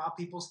once in a while,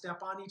 people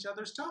step on each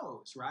other's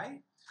toes,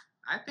 right?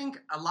 I think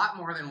a lot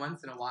more than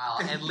once in a while,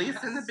 at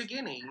least in the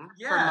beginning,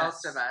 yes. For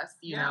most of us,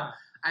 you know.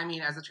 I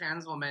mean, as a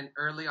trans woman,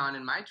 early on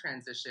in my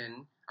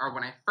transition, or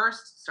when I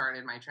first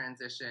started my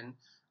transition,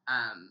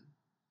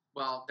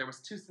 there was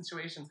two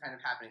situations kind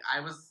of happening. I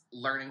was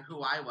learning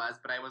who I was,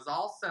 but I was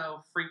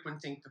also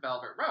frequenting the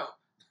Velvet Rope.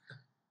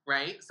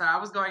 right? So I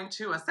was going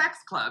to a sex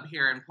club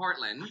here in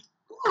Portland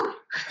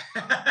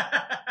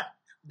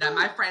that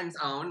my friends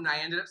owned, and I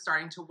ended up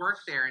starting to work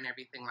there and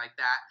everything like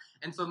that.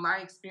 And so my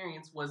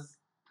experience was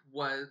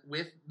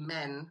with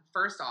men,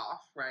 first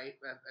off, right,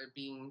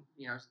 being,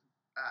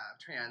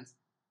 trans,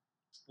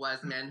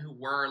 was men who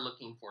were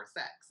looking for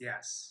sex.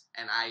 Yes.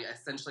 And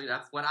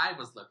that's what I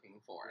was looking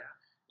for,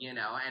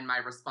 and my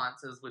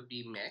responses would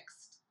be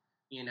mixed,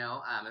 if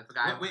a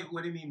guy... Wait,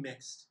 what do you mean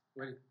mixed?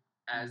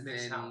 As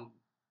mixed in... how?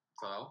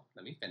 So,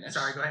 let me finish.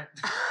 Sorry, go ahead.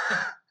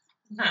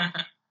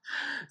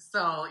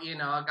 So,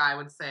 a guy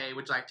would say,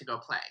 would you like to go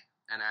play?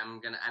 And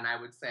I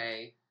would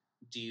say,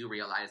 do you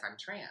realize I'm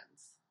trans?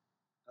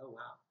 Oh,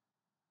 wow.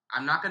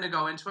 I'm not going to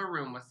go into a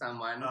room with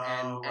someone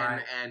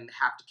and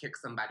have to kick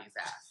somebody's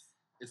ass.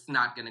 It's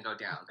not going to go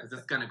down, because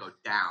it's going to go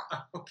down.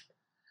 Okay.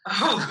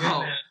 Oh,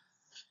 goodness.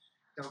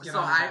 Don't get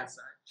on the bad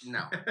side.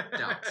 No,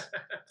 don't.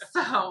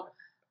 So,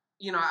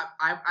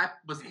 I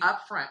was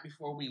upfront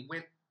before we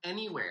went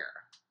anywhere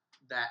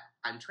that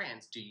I'm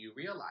trans. Do you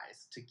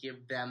realize? To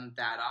give them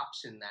that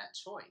option, that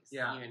choice.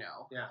 Yeah.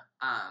 Yeah.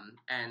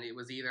 And it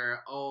was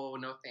either, oh,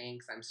 no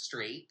thanks, I'm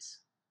straight.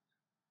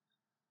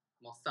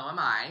 Well, so am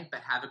I,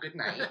 but have a good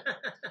night.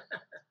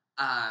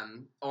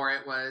 Or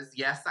it was,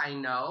 yes, I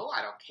know,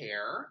 I don't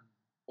care.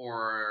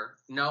 Or,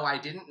 no, I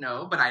didn't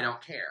know, but I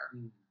don't care.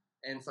 Mm.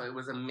 And so it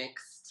was a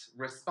mixed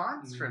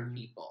response from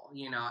people,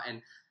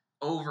 and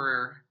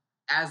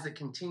as it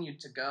continued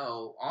to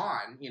go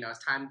on, as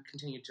time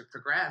continued to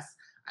progress,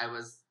 I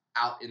was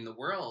out in the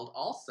world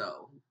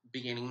also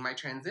beginning my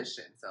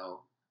transition.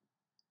 So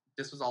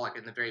this was all like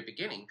in the very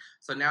beginning.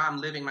 So now I'm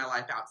living my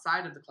life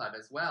outside of the club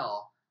as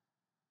well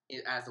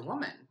as a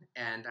woman.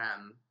 And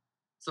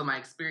so my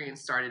experience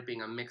started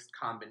being a mixed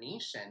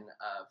combination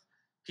of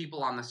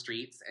people on the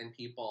streets and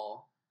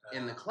people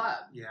in the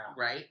club. Yeah.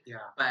 Right? Yeah.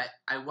 But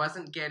I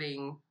wasn't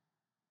getting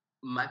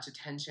much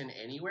attention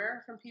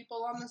anywhere from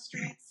people on the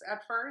streets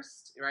at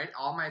first, right?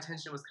 All my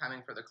attention was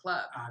coming for the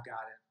club. Got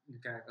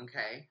it.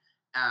 Okay.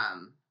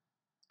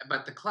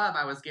 But the club,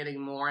 I was getting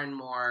more and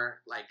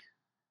more, like,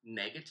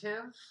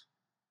 negative,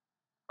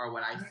 or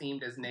what I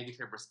seemed as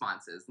negative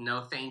responses.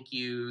 No thank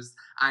yous,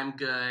 I'm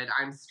good,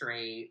 I'm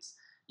straight,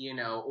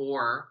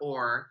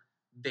 or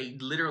they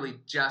literally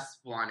just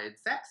wanted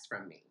sex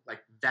from me. Like,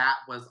 that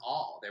was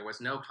all. There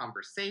was no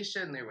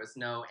conversation. There was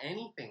no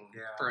anything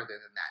further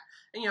than that.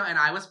 And, and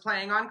I was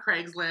playing on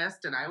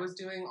Craigslist, and I was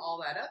doing all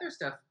that other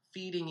stuff,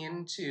 feeding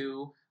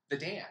into the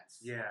dance.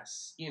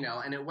 Yes.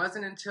 And it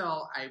wasn't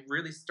until I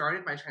really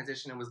started my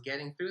transition and was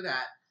getting through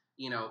that,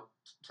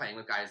 playing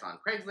with guys on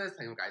Craigslist,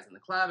 playing with guys in the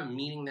club, and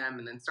meeting them,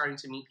 and then starting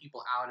to meet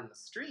people out in the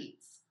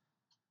streets,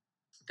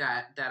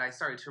 that I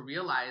started to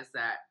realize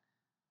that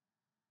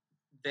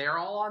they're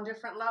all on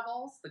different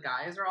levels. The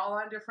guys are all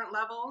on different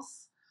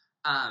levels.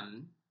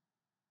 And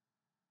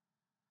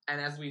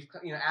as we've,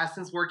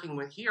 since working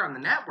with here on the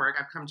network,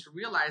 I've come to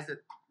realize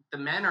that the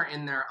men are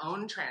in their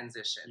own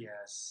transition.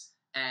 Yes.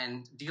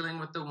 And dealing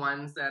with the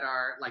ones that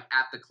are, like,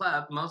 at the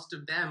club, most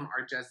of them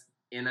are just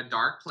in a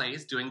dark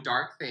place, doing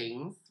dark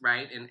things,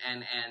 right? And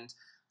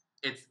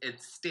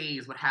it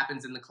stays, what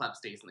happens in the club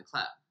stays in the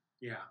club.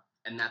 Yeah.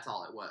 And that's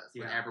all it was,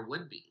 whatever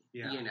would be,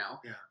 Yeah.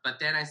 But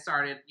then I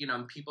started,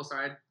 people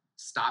started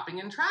stopping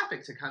in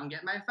traffic to come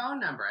get my phone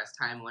number as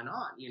time went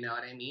on, you know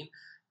what I mean?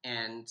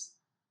 And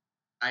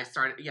I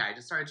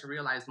just started to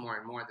realize more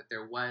and more that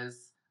there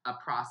was a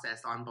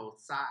process on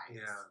both sides,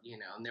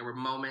 and there were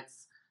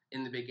moments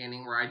in the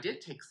beginning where I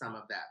did take some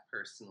of that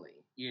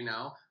personally,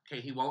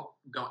 okay, he won't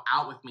go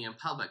out with me in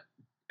public.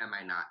 Am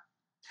I not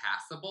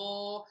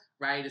passable,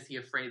 right? Is he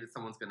afraid that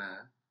someone's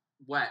gonna,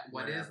 what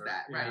is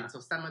that, right? And so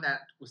some of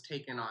that was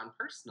taken on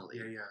personally.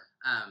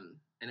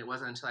 And it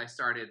wasn't until I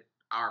started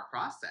our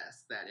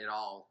process that it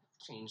all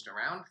changed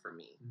around for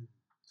me.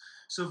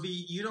 So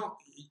V, you don't,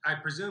 I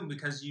presume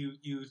because you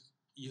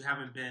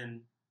haven't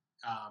been,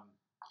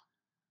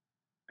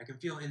 I can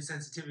feel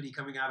insensitivity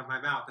coming out of my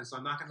mouth, and so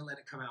I'm not going to let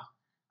it come out.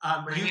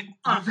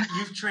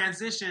 You've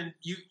transitioned.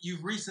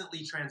 You've recently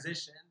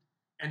transitioned,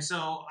 and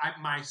so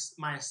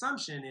my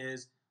assumption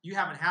is you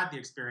haven't had the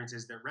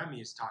experiences that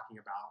Remy is talking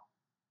about,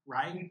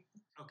 right?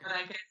 Okay. But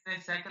I guess the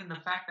second, the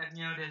fact that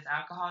there's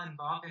alcohol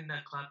involved in the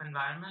club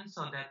environment,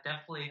 so that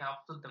definitely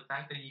helps with the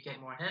fact that you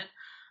get more hit.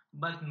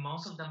 But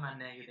most of them are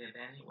negative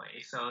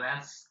anyway, so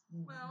that's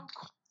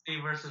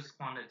quantity versus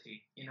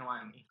quantity. You know what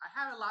I mean? I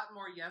had a lot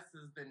more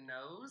yeses than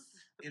nos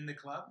in the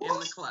club. In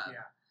the club,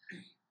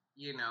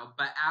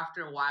 but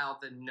after a while,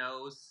 the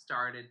no's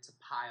started to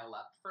pile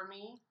up for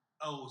me.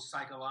 Oh,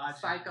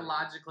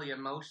 psychologically,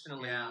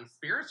 emotionally,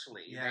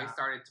 spiritually, they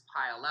started to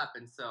pile up,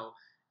 and so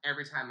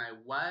every time I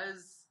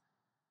was,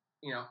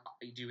 do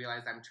you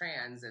realize I'm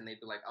trans? And they'd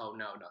be like, oh,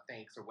 no,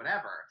 thanks, or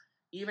whatever.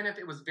 Even if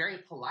it was very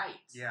polite,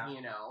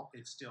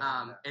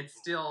 it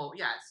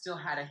still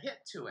had a hit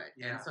to it.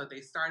 Yeah. And so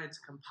they started to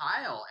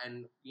compile,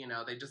 and,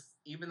 they just,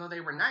 even though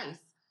they were nice,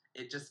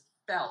 it just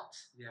felt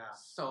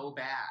so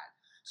bad.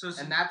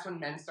 And that's when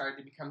men started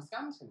to become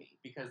scum to me,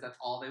 because that's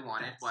all they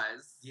wanted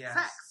was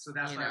sex. So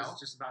that's what I was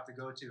just about to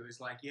go to. Is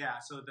like,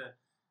 so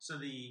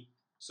the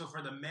So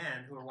for the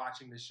men who are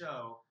watching the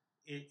show,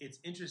 it's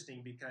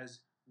interesting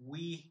because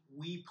we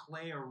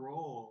play a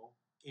role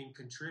in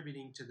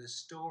contributing to the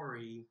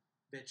story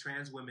that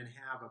trans women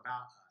have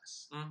about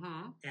us.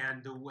 Mm-hmm.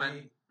 And the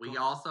way... But we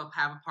also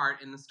have a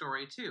part in the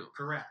story, too.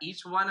 Correct.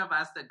 Each one of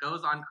us that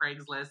goes on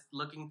Craigslist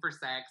looking for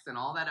sex and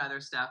all that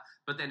other stuff,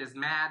 but then is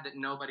mad that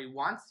nobody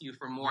wants you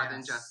for more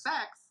than just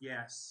sex.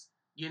 Yes.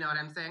 You know what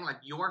I'm saying? Like,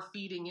 you're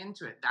feeding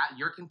into it. That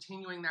you're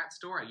continuing that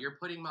story. You're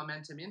putting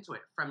momentum into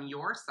it from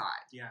your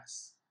side.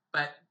 Yes.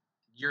 But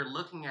you're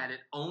looking at it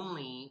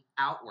only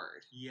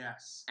outward.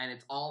 Yes. And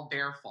it's all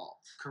their fault.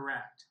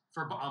 Correct.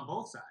 On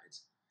both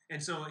sides.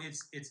 And so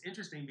it's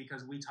interesting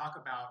because we talk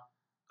about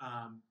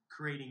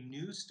creating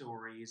new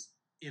stories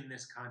in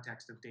this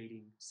context of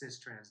dating,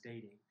 cis-trans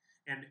dating.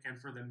 And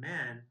for the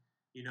men,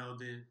 you know,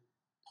 the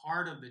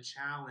part of the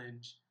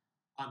challenge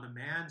on the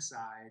man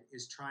side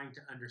is trying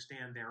to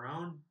understand their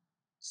own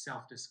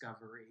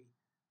self-discovery,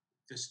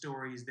 the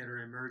stories that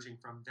are emerging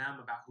from them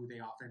about who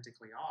they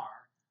authentically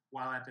are,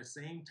 while at the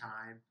same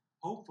time,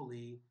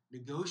 hopefully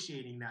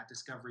negotiating that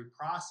discovery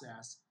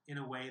process in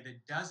a way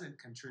that doesn't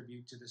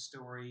contribute to the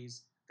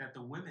stories that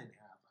the women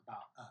have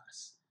about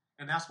us.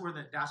 And that's where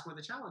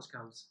the challenge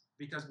comes,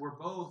 because we're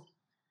both,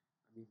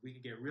 I mean, we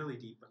could get really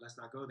deep, but let's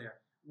not go there.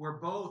 We're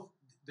both,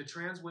 the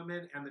trans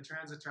women and the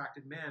trans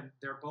attracted men,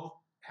 they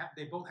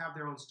both have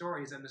their own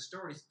stories, and the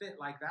stories fit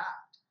like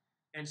that.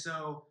 And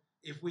so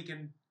if we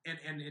can,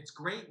 and it's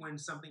great when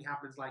something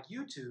happens like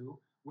you two,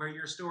 where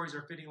your stories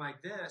are fitting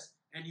like this,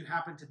 and you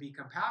happen to be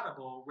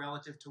compatible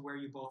relative to where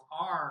you both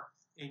are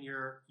in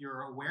your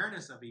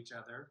awareness of each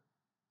other.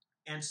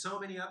 And so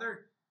many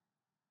other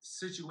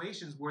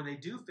situations where they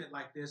do fit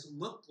like this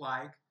look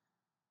like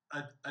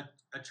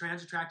a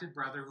trans attracted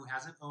brother who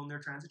hasn't owned their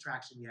trans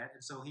attraction yet,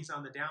 and so he's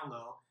on the down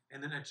low,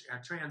 and then a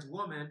trans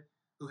woman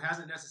who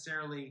hasn't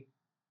necessarily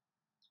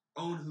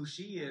owned who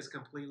she is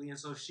completely, and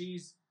so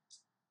she's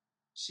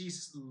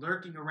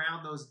lurking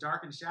around those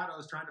darkened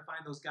shadows trying to find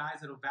those guys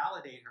that'll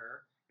validate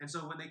her. And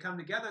so when they come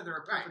together, they're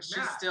a perfect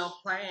match. She's still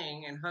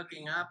playing and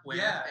hooking up with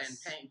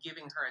and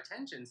giving her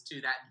attentions to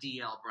that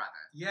DL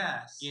brother.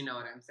 Yes. You know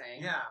what I'm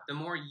saying? Yeah. The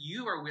more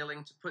you are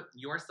willing to put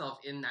yourself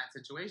in that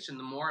situation,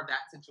 the more of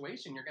that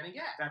situation you're going to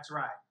get. That's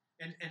right.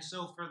 And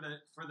so for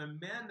the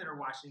men that are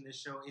watching this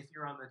show, if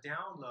you're on the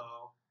down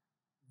low,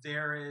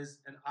 there is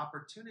an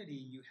opportunity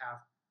you have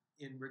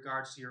in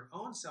regards to your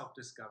own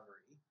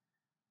self-discovery,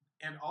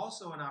 and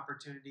also an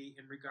opportunity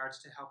in regards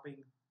to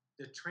helping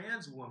the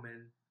trans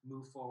woman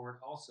move forward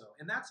also.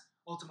 And that's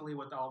ultimately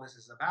what all this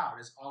is about,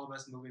 is all of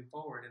us moving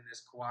forward in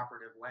this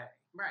cooperative way.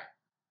 Right.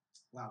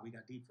 Wow, we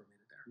got deep for a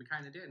minute there. We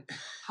kind of did.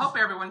 Hope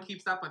everyone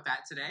keeps up with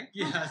that today.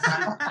 Yes.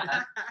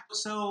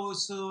 So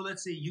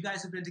let's see. You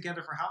guys have been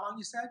together for how long,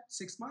 you said?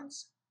 6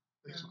 months?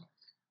 6 months.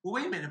 Well,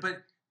 wait a minute.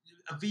 But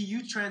V,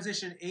 you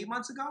transitioned 8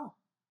 months ago?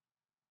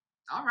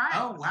 All right.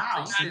 Oh,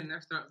 wow. So you've been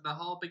there for the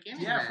whole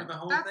beginning. Yeah, for the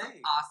whole That's thing.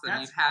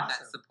 Awesome. You've had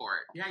that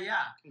support. Yeah.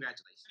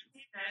 Congratulations.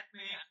 He met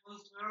me. I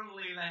was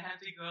literally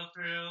had to go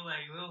through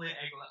literally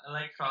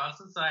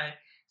electrolysis. So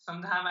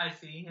sometimes I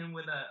see him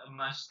with a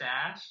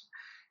mustache.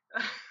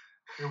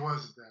 It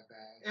wasn't that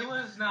bad. It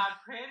was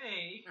not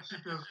pretty.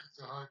 She feels it's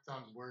 100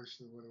 times worse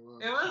than what it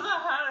was. It was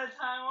 100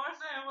 times worse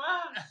than it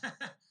was.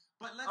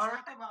 But let's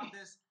talk about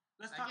this.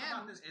 Let's talk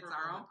about this. It's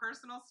our own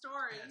personal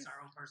story. Yeah, it's our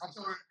own personal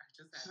story.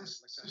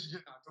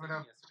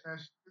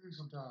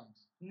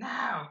 Sometimes.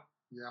 No.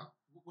 Yeah.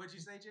 What'd you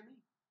say, Jimmy?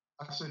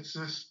 I said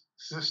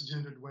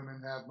cisgendered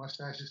women have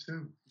mustaches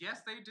too.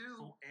 Yes, they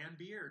do. And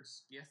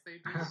beards. Yes, they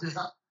do.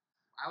 Yeah.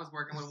 I was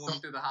working with a woman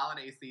through the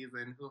holiday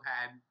season who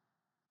had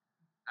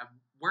a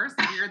worse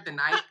beard than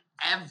I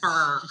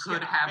ever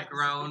could have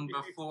grown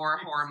before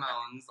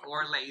hormones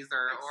or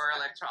laser or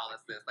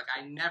electrolysis. Like,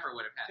 I never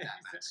would have had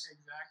that much.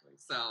 Exactly.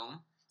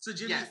 So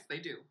Jimmy, yes, they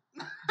do.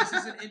 This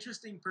is an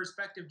interesting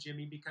perspective,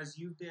 Jimmy, because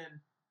you've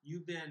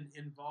been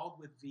involved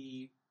with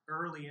V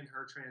early in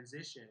her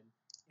transition,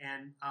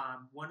 and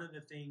one of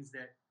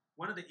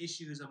the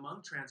issues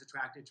among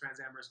trans-attracted,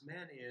 trans-amorous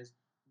men is,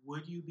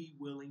 would you be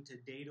willing to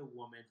date a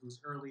woman who's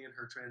early in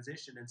her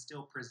transition and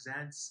still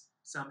presents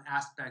some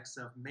aspects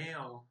of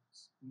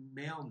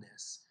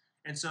maleness?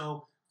 And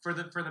so for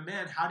the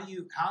men, how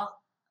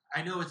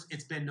I know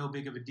it's been no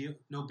big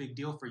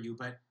deal for you,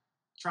 but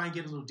try and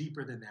get a little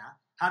deeper than that.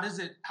 How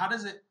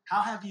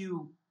have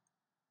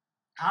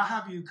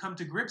you come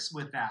to grips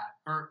with that?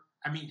 Or,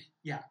 I mean,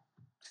 yeah.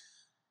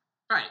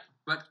 Right.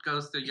 What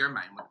goes through your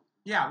mind?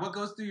 Yeah, what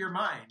goes through your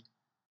mind?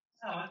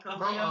 Oh, what goes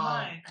through your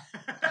mind?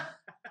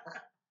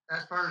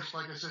 At first,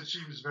 like I said,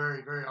 she was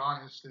very, very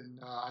honest, and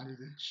I knew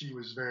that she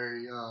was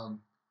very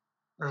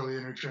early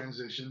in her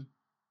transition.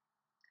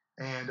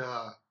 And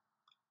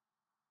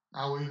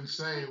I will even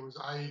say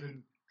I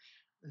even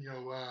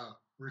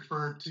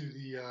referred to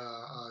the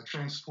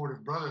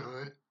Transportive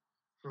Brotherhood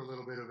for a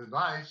little bit of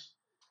advice.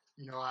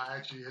 I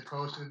actually had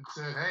posted and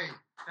said, hey,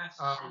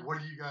 what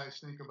do you guys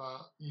think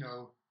about,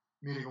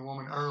 meeting a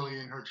woman early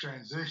in her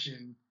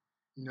transition?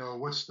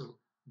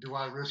 Do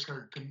I risk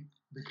her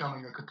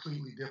becoming a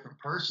completely different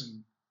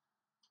person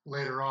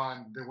later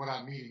on than what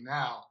I'm meeting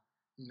now.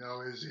 You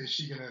know, is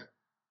she gonna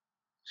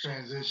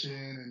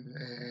transition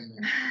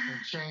and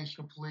change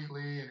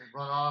completely and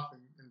run off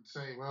and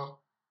say,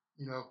 well,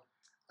 you know,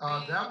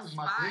 that was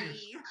my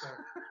biggest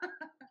concern.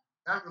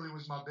 That really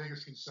was my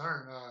biggest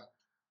concern.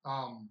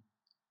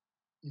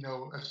 You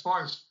know, as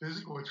far as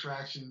physical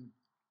attraction,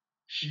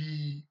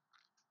 she,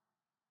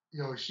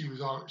 you know, she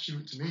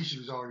to me, she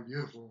was already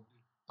beautiful.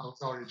 I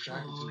was already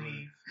attracted to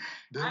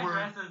her. I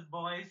dress as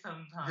boys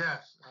sometimes.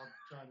 Yes, I'm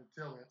trying to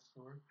tell that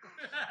story.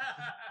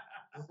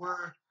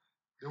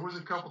 There was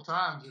a couple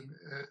times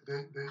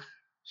that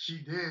she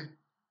did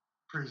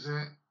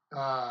present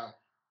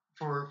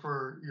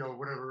for you know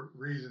whatever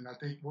reason. I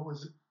think what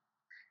was it?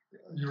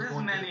 There's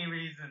many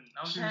reasons.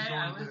 Okay, she was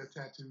going to get a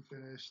tattoo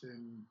finished,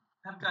 and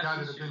the guy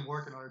that had been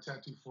working on her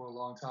tattoo for a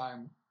long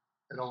time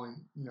had only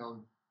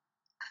knew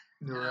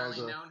her as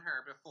known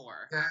her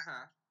before.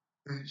 Yeah.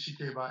 And she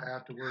came by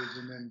afterwards,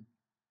 and then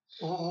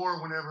or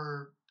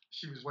whenever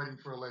she was waiting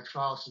for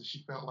electrolysis,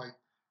 she felt like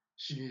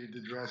she needed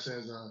to dress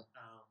as a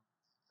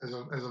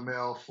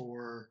male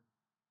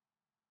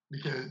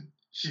because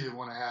she didn't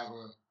want to have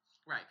a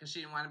right, because she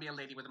didn't want to be a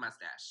lady with a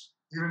mustache.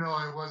 Even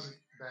though it wasn't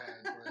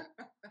bad,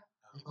 but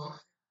you know,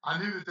 I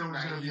knew that there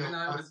was going to be even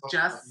though it was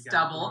just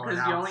stubble,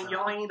 because you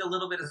only need a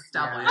little bit of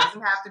stubble. It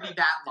doesn't have to be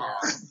that long.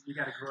 You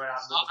got to grow it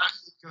out.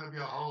 It's going to be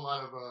a whole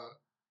lot of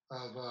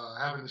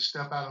having to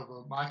step out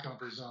of my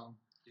comfort zone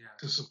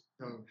to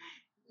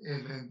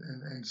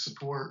and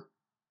support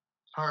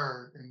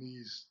her in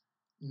these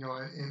in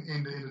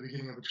the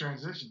beginning of a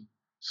transition.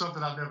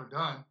 Something I've never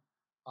done.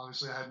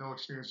 Obviously, I had no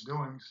experience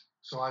doing,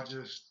 so I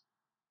just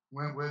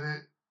went with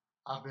it.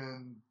 I've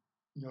been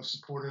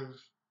supportive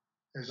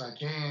as I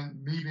can.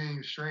 Me being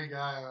a straight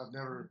guy, I've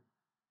never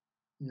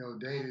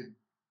dated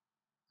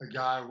a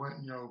guy.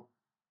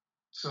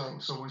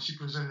 So when she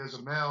presented as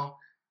a male,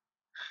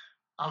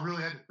 I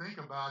really had to think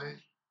about it,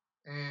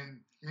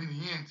 and in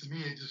the end, to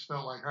me, it just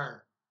felt like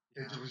her.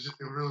 It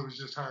really was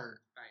just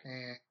her,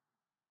 and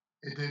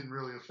it didn't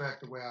really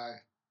affect the way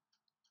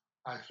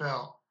I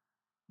felt.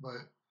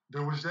 But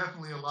there was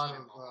definitely a lot of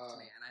man,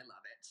 I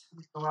love it.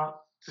 We'd go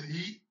out to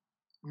eat.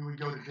 We would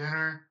go to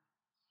dinner,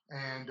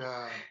 and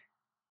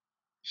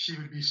she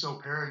would be so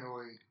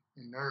paranoid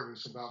and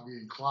nervous about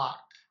being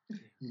clocked,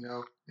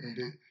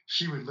 and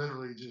she would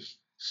literally just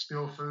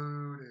spill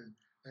food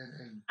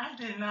and I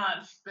did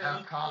not spill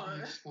have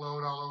coffee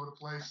explode all over the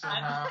place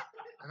somehow.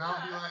 And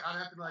I'd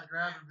have to grab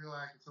her and be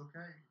like, it's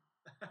okay.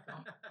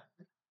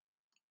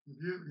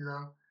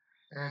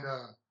 And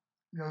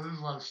there's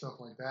a lot of stuff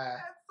like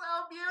that. That's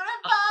so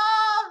beautiful.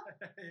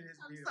 It is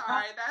beautiful. I'm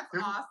sorry, that's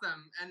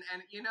awesome. And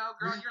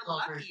girl, you're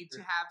lucky to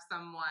have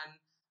someone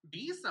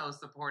be so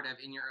supportive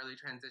in your early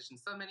transition.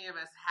 So many of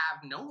us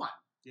have no one.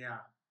 Yeah.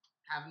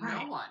 Have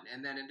no one.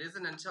 And then it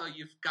isn't until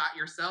you've got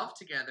yourself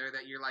together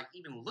that you're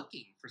even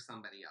looking for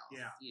somebody else.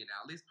 Yeah.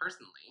 At least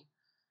personally.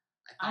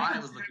 I thought I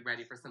was looking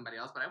ready for somebody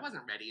else, but I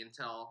wasn't ready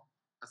until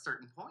a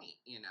certain point,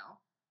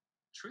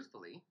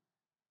 truthfully.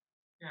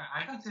 Yeah,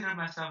 I consider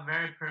myself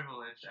very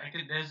privileged.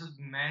 There's just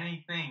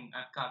many things.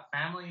 I've got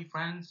family,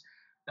 friends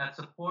that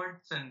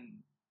supports,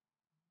 and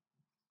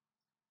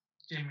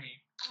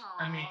Jimmy.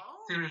 Aww. I mean,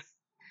 seriously,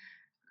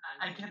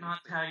 I cannot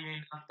tell you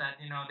enough that,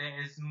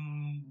 there is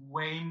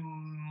way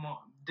more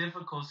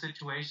difficult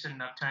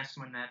situation of trans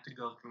women have to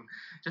go through.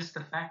 Just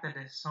the fact that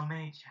there's so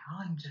many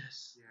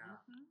challenges. Yeah.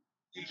 Mm-hmm.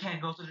 You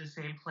can't go to the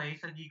same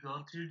place that you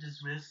go to,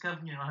 just risk of,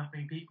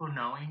 having people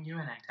knowing you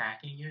and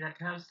attacking you, that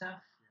kind of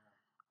stuff.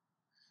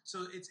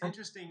 So it's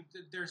interesting.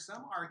 There's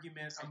some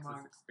argument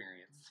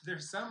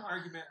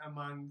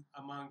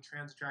among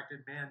trans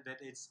attracted men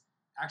that it's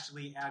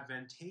actually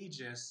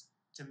advantageous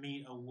to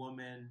meet a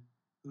woman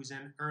who's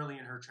early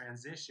in her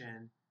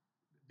transition,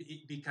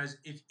 because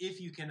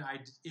if you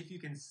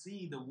can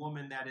see the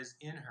woman that is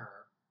in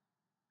her,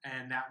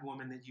 and that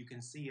woman that you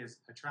can see is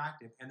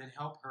attractive, and then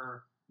help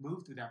her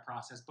move through that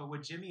process. But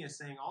what Jimmy is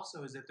saying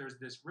also is that there's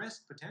this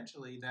risk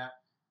potentially that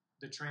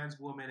the trans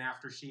woman,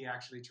 after she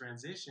actually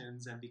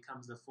transitions and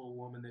becomes the full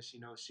woman that she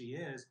knows she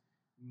is,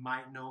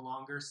 might no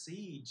longer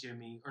see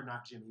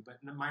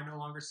might no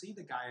longer see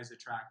the guy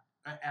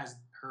as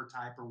her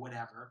type or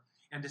whatever,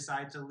 and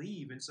decide to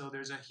leave. And so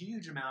there's a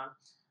huge amount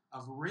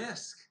of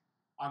risk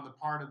on the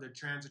part of the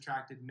trans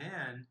attracted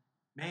man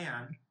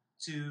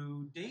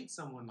to date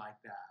someone like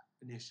that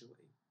initially.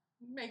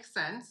 Makes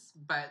sense,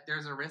 but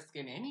there's a risk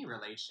in any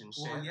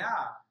relationship. Well,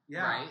 yeah.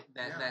 Right?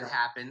 That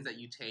happens, that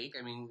you take.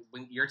 I mean,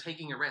 when you're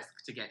taking a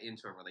risk to get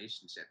into a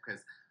relationship,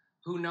 because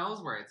who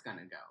knows where it's going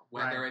to go?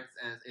 Whether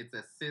it's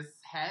a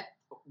cis-het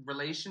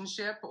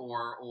relationship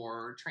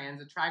or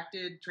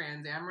trans-attracted,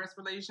 trans-amorous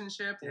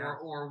relationship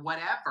or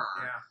whatever.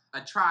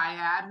 Yeah. A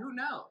triad, who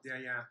knows?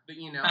 Yeah. But,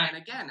 and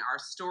again, our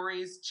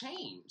stories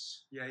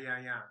change. Yeah.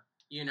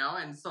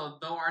 And so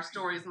though our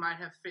stories might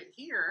have fit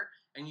here,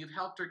 and you've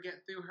helped her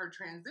get through her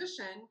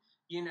transition,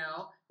 You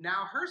know,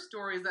 now her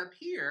story's up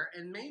here,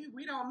 and maybe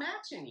we don't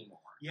match anymore.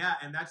 Yeah,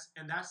 and that's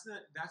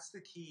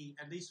the key,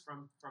 at least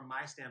from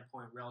my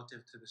standpoint, relative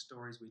to the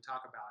stories we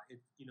talk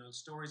about.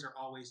 Stories are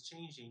always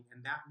changing,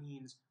 and that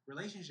means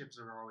relationships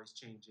are always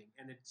changing.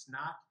 And it's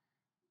not.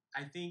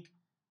 I think,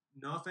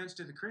 no offense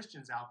to the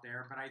Christians out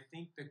there, but I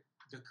think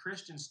the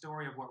Christian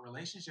story of what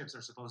relationships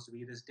are supposed to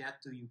be, this death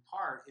do you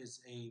part, is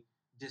a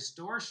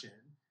distortion.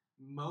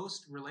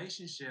 Most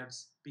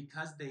relationships,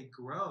 because they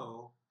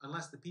grow,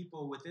 unless the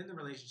people within the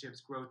relationships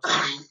grow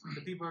too,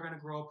 the people are going to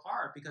grow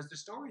apart because their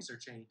stories are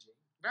changing.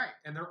 Right.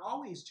 And they're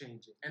always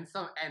changing.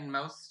 And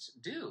most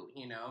do,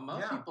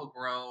 most people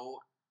grow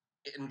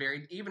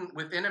even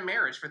within a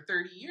marriage for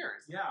 30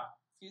 years. Yeah.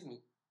 Excuse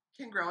me.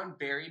 Can grow in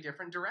very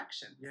different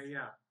directions.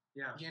 Yeah.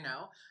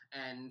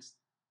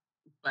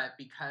 But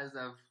because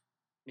of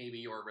maybe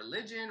your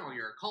religion or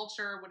your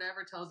culture or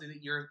whatever tells you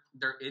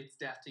that it's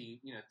death to you,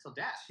 till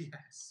death. Yes.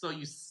 So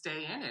you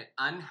stay in it,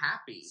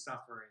 unhappy.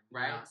 Suffering.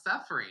 Right? Yeah.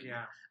 Suffering.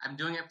 Yeah. I'm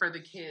doing it for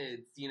the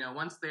kids,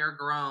 once they're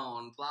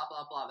grown, blah,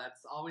 blah, blah.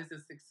 That's always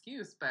this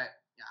excuse, but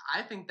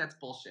I think that's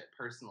bullshit,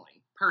 personally.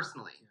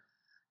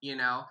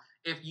 Yeah.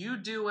 If you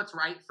do what's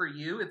right for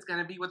you, it's going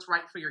to be what's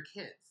right for your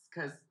kids.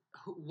 Because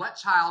what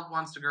child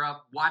wants to grow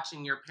up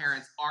watching your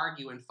parents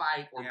argue and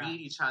fight or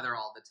beat each other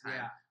all the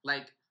time?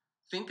 Yeah.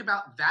 Think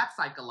about that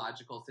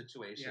psychological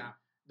situation. Yeah.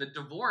 The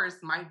divorce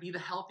might be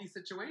the healthy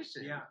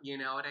situation. Yeah. You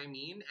know what I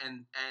mean?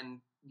 And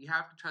you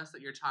have to trust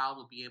that your child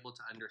will be able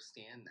to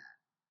understand that.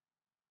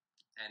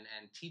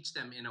 And teach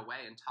them in a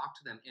way and talk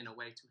to them in a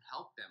way to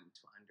help them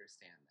to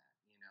understand that,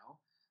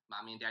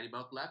 Mommy and Daddy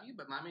both love you,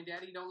 but Mommy and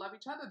Daddy don't love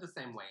each other the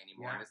same way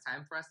anymore. Yeah. And it's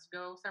time for us to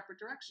go separate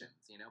directions,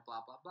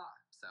 blah, blah, blah.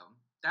 So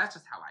that's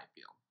just how I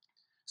feel.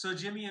 So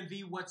Jimmy and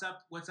V, what's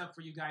up for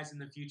you guys in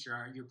the future?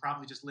 You're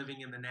probably just living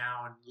in the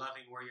now and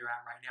loving where you're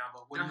at right now.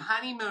 But they're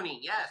honeymooning.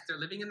 Yes, they're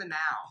living in the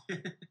now.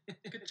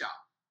 Good job.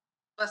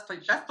 Best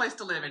place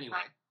to live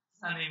anyway.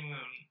 Honeymoon.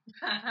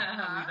 We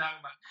talk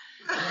about.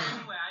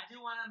 Anyway, I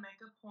do want to make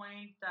a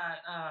point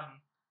that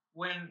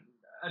when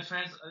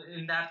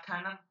in that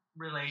kind of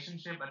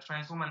relationship, a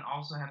trans woman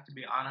also have to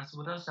be honest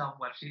with herself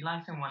what she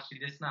likes and what she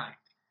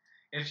dislikes.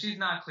 If she's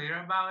not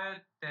clear about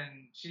it,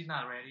 then she's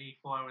not ready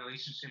for a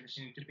relationship.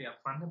 She needs to be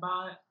upfront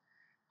about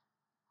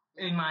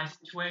it. In my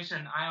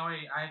situation,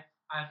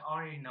 I've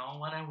already known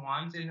what I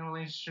want in a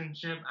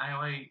relationship. I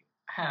already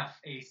have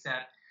a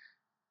set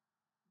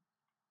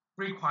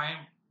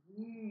requirement.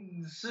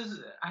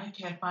 I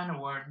can't find a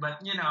word, but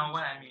you know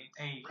what I mean.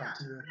 A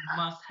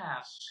must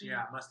have.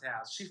 Must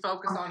have. She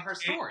focused on her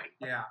story.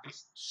 Yeah.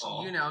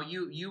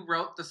 You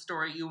wrote the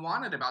story you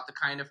wanted about the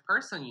kind of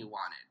person you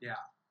wanted. Yeah.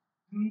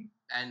 Mm-hmm.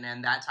 And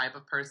then that type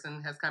of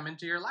person has come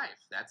into your life.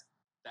 That's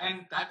the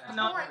point.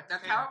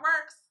 That's how it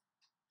works.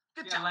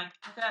 Good job. Like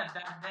I said,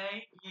 that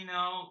day,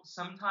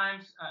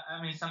 sometimes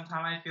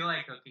I feel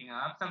like hooking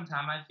up.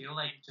 Sometimes I feel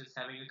like just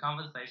having a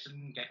conversation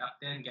and get up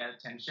there and get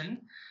attention.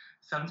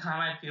 Sometimes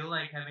I feel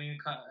like having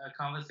a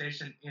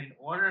conversation in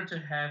order to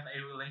have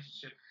a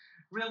relationship.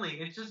 Really,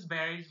 it just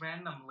varies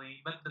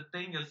randomly. But the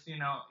thing is,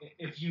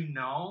 if you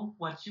know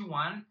what you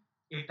want,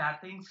 if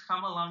that thing's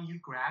come along, you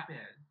grab it.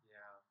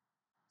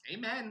 Yeah.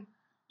 Amen.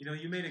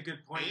 You made a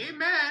good point.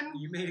 Amen.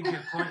 You made a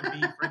good point,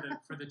 B,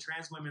 for the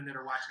trans women that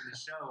are watching the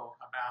show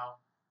about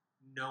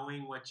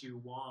knowing what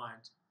you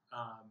want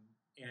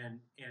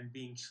and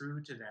being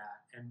true to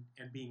that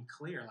and being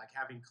clear, like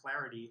having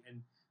clarity.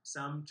 And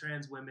some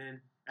trans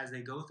women, as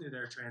they go through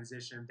their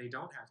transition, they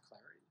don't have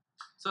clarity.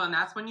 So, and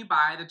that's when you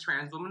buy the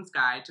Trans Woman's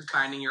Guide to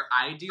Finding Your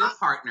Ideal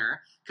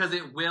Partner, because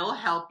it will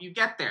help you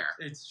get there.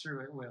 It's true,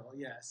 it will,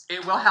 yes.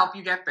 It will help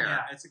you get there.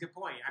 Yeah, it's a good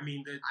point. I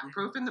mean, I'm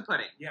proof in the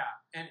pudding. Yeah,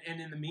 and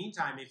in the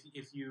meantime,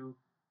 if you,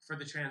 for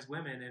the trans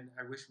women, and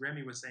I wish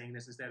Remy was saying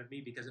this instead of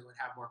me because it would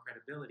have more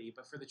credibility,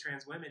 but for the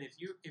trans women, if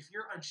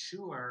you're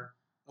unsure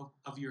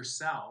of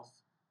yourself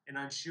and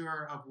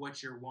unsure of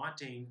what you're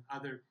wanting,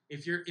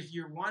 if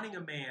you're wanting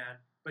a man,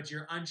 but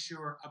you're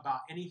unsure about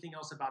anything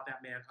else about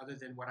that man other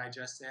than what I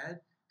just said,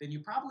 then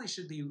you probably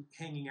should be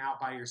hanging out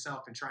by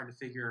yourself and trying to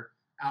figure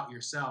out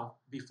yourself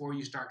before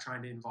you start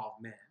trying to involve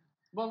men.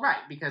 Well,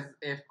 right, because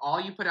if all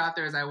you put out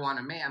there is I want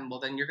a man, well,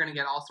 then you're going to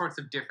get all sorts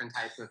of different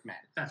types of men.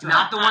 That's right.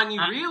 Not the one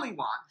you really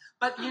want.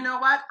 But you know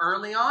what?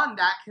 Early on,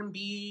 that can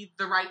be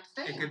the right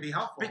thing. It could be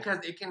helpful. Because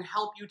it can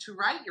help you to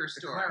write your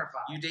story. To clarify.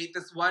 You date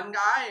this one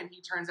guy, and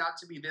he turns out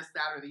to be this,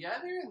 that, or the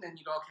other, and then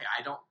you go, okay,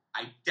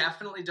 I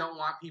definitely don't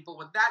want people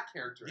with that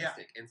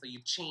characteristic. Yeah. And so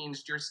you've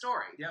changed your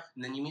story. Yep.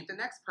 And then you meet the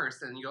next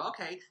person, and you go,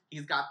 okay,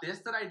 he's got this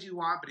that I do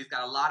want, but he's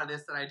got a lot of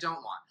this that I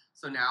don't want.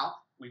 So now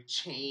we've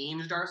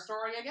changed our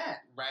story again,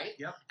 right?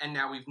 Yep. And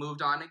now we've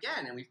moved on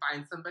again, and we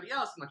find somebody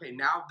else. And okay,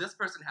 now this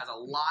person has a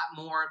lot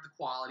more of the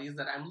qualities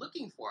that I'm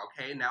looking for.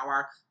 Okay, now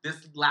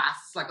this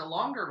lasts like a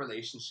longer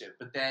relationship,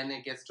 but then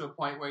it gets to a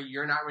point where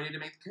you're not ready to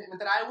make the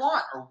commitment that I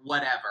want, or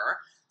whatever.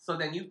 So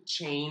then you've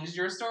changed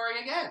your story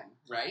again,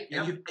 right?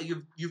 Yep.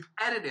 And you've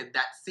edited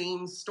that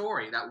same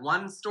story, that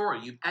one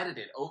story you've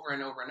edited over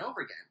and over and over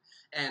again,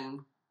 and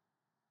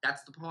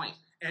that's the point.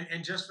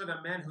 And just for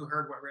the men who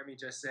heard what Remy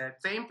just said,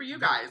 same for you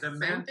guys. The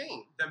same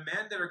thing. The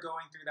men that are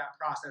going through that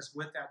process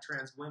with that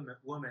trans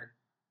woman,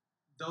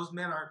 those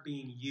men aren't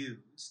being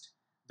used.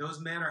 Those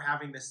men are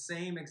having the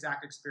same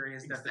exact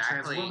experience that the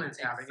trans woman's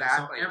having. And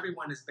so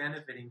everyone is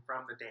benefiting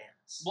from the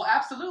dance. Well,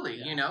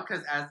 absolutely. You know,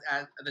 because as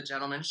the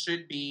gentleman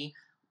should be,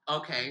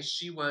 okay,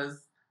 she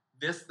was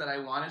this that I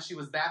wanted, she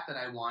was that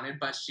I wanted,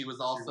 but she was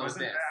also this.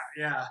 That.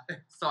 Yeah.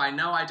 So I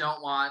know I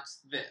don't want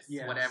this,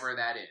 whatever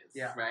that is,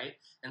 right?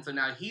 And so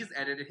now he's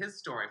edited his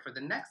story for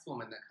the next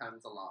woman that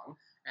comes along.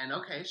 And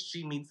okay,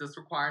 she meets this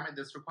requirement,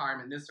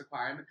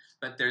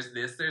 but there's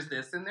this,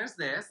 and there's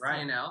this, right.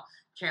 You know.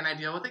 Can I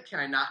deal with it? Can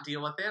I not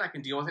deal with it? I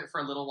can deal with it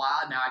for a little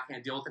while. Now I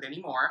can't deal with it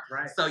anymore.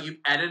 Right. So you've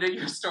edited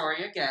your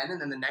story again,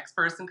 and then the next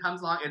person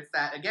comes along. It's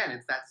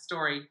that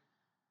story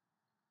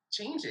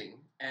changing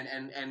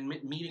and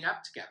meeting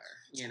up together,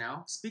 you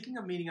know? Speaking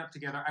of meeting up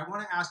together, I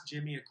want to ask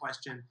Jimmy a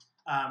question.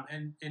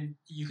 And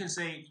you can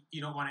say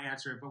you don't want to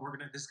answer it, but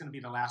this is going to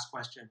be the last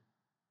question.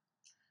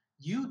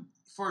 You,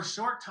 for a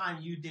short time,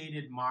 you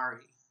dated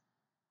Mari.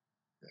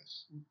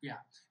 Yes. Yeah.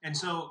 And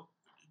so,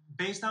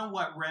 based on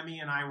what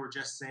Remy and I were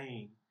just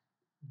saying,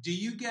 do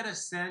you get a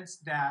sense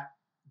that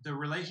the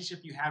relationship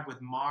you had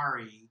with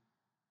Mari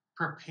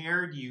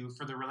prepared you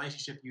for the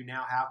relationship you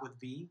now have with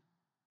V?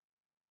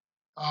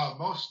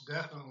 Most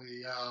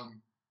definitely.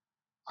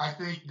 I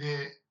think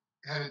that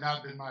had it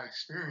not been my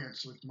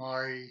experience with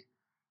Mari,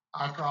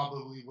 I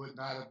probably would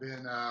not have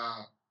been,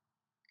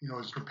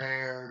 as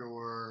prepared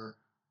or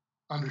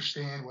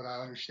understand what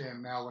I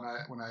understand now when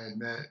I had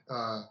met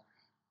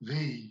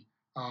V.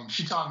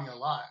 She taught me a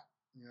lot.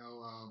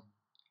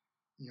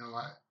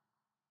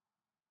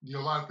 A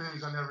lot of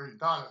things I never even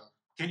thought of.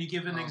 Can you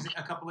give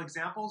a couple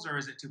examples, or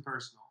is it too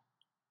personal?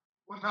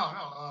 Well,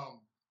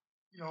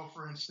 no.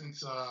 For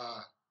instance,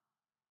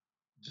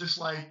 just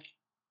like,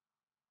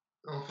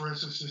 for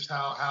instance, just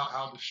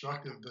how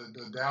destructive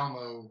the down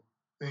low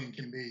thing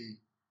can be,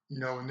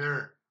 and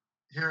they're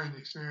hearing the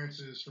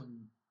experiences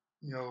from,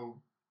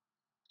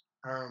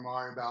 her and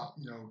Mari about,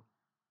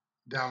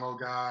 down low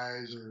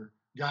guys or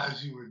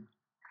guys who would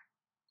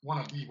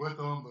want to be with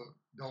them but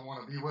don't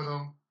want to be with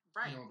them,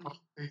 right?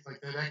 Things like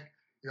that.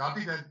 I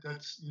think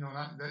that's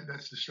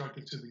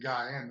destructive to the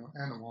guy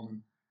and the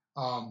woman,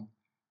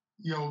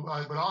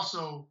 but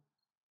also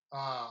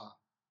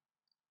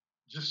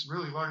just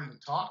really learning to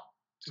talk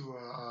to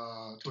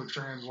a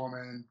trans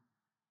woman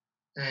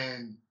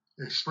and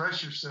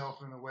express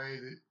yourself in a way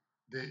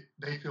that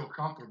they feel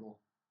comfortable.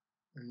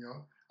 And,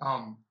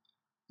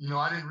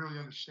 I didn't really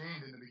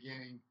understand in the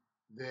beginning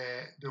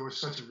that there was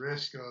such a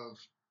risk of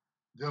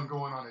them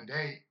going on a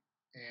date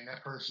and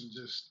that person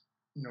just,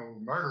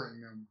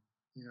 murdering them,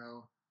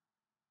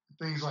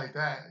 things like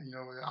that.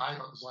 I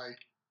was like,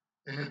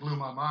 and it blew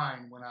my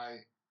mind when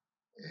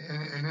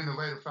and then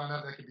later found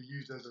out that could be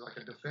used as like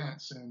a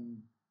defense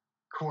in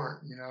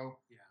court, Yeah.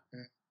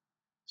 And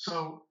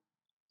so,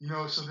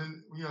 so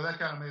then, that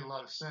kind of made a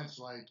lot of sense.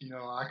 Like,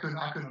 I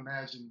couldn't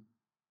imagine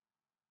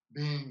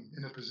being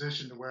in a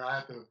position to where I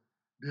have to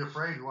be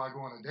afraid who I go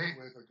on a date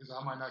with because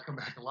I might not come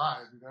back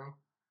alive, I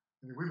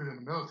mean, we've been in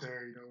the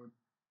military, and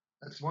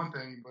that's one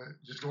thing,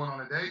 but just going on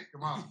a date,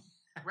 come on.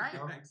 Right,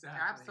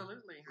 exactly.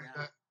 Absolutely.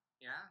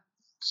 Yeah.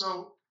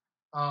 So,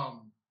 I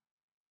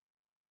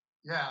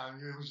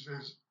mean, it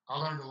was I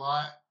learned a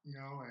lot,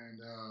 and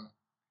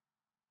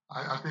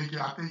I think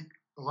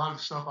a lot of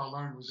the stuff I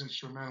learned was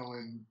instrumental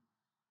in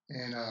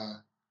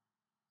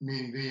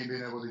meeting V and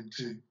being able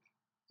to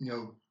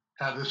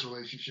have this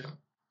relationship.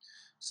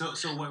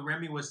 So what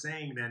Remy was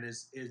saying then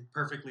is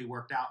perfectly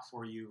worked out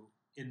for you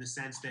in the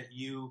sense that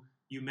you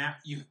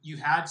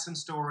had some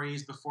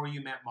stories before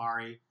you met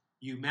Mari.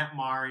 You met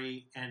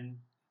Mari and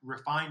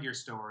refined your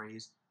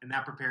stories, and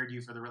that prepared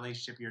you for the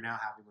relationship you're now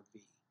having with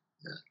V.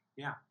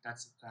 Yeah,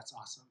 that's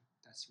awesome.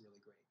 That's really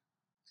great.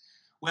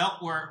 Well,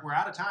 we're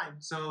out of time,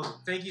 so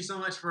thank you so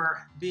much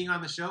for being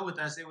on the show with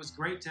us. It was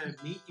great to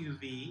meet you,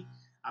 V.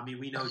 I mean,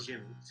 we know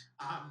Jimmy.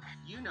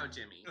 You know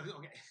Jimmy.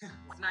 Okay.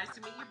 It's nice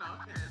to meet you both.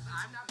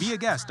 I'm not Be a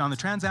guest on the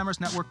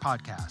Transamorous Network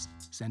podcast.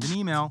 Send an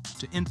email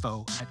to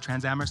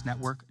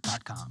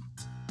info@transamorousnetwork.com.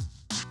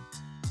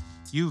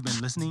 You've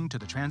been listening to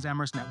the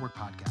Transamorous Network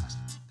podcast.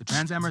 The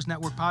Transamorous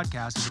Network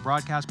podcast is a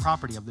broadcast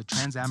property of the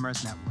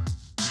Transamorous Network.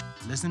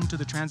 Listen to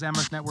the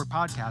Transamorous Network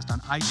podcast on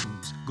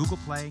iTunes, Google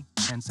Play,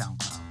 and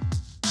SoundCloud.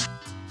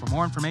 For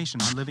more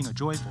information on living a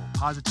joyful,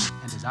 positive,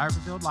 and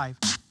desire-fulfilled life,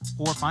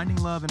 or finding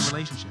love in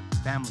relationship,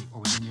 family,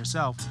 or within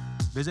yourself,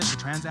 visit the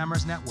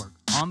Transamorous Network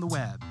on the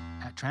web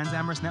at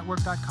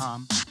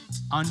transamorousnetwork.com,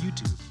 on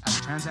YouTube at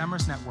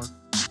Transamorous Network,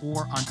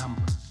 or on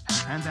Tumblr at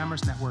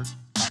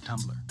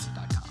transamorousnetwork.tumblr.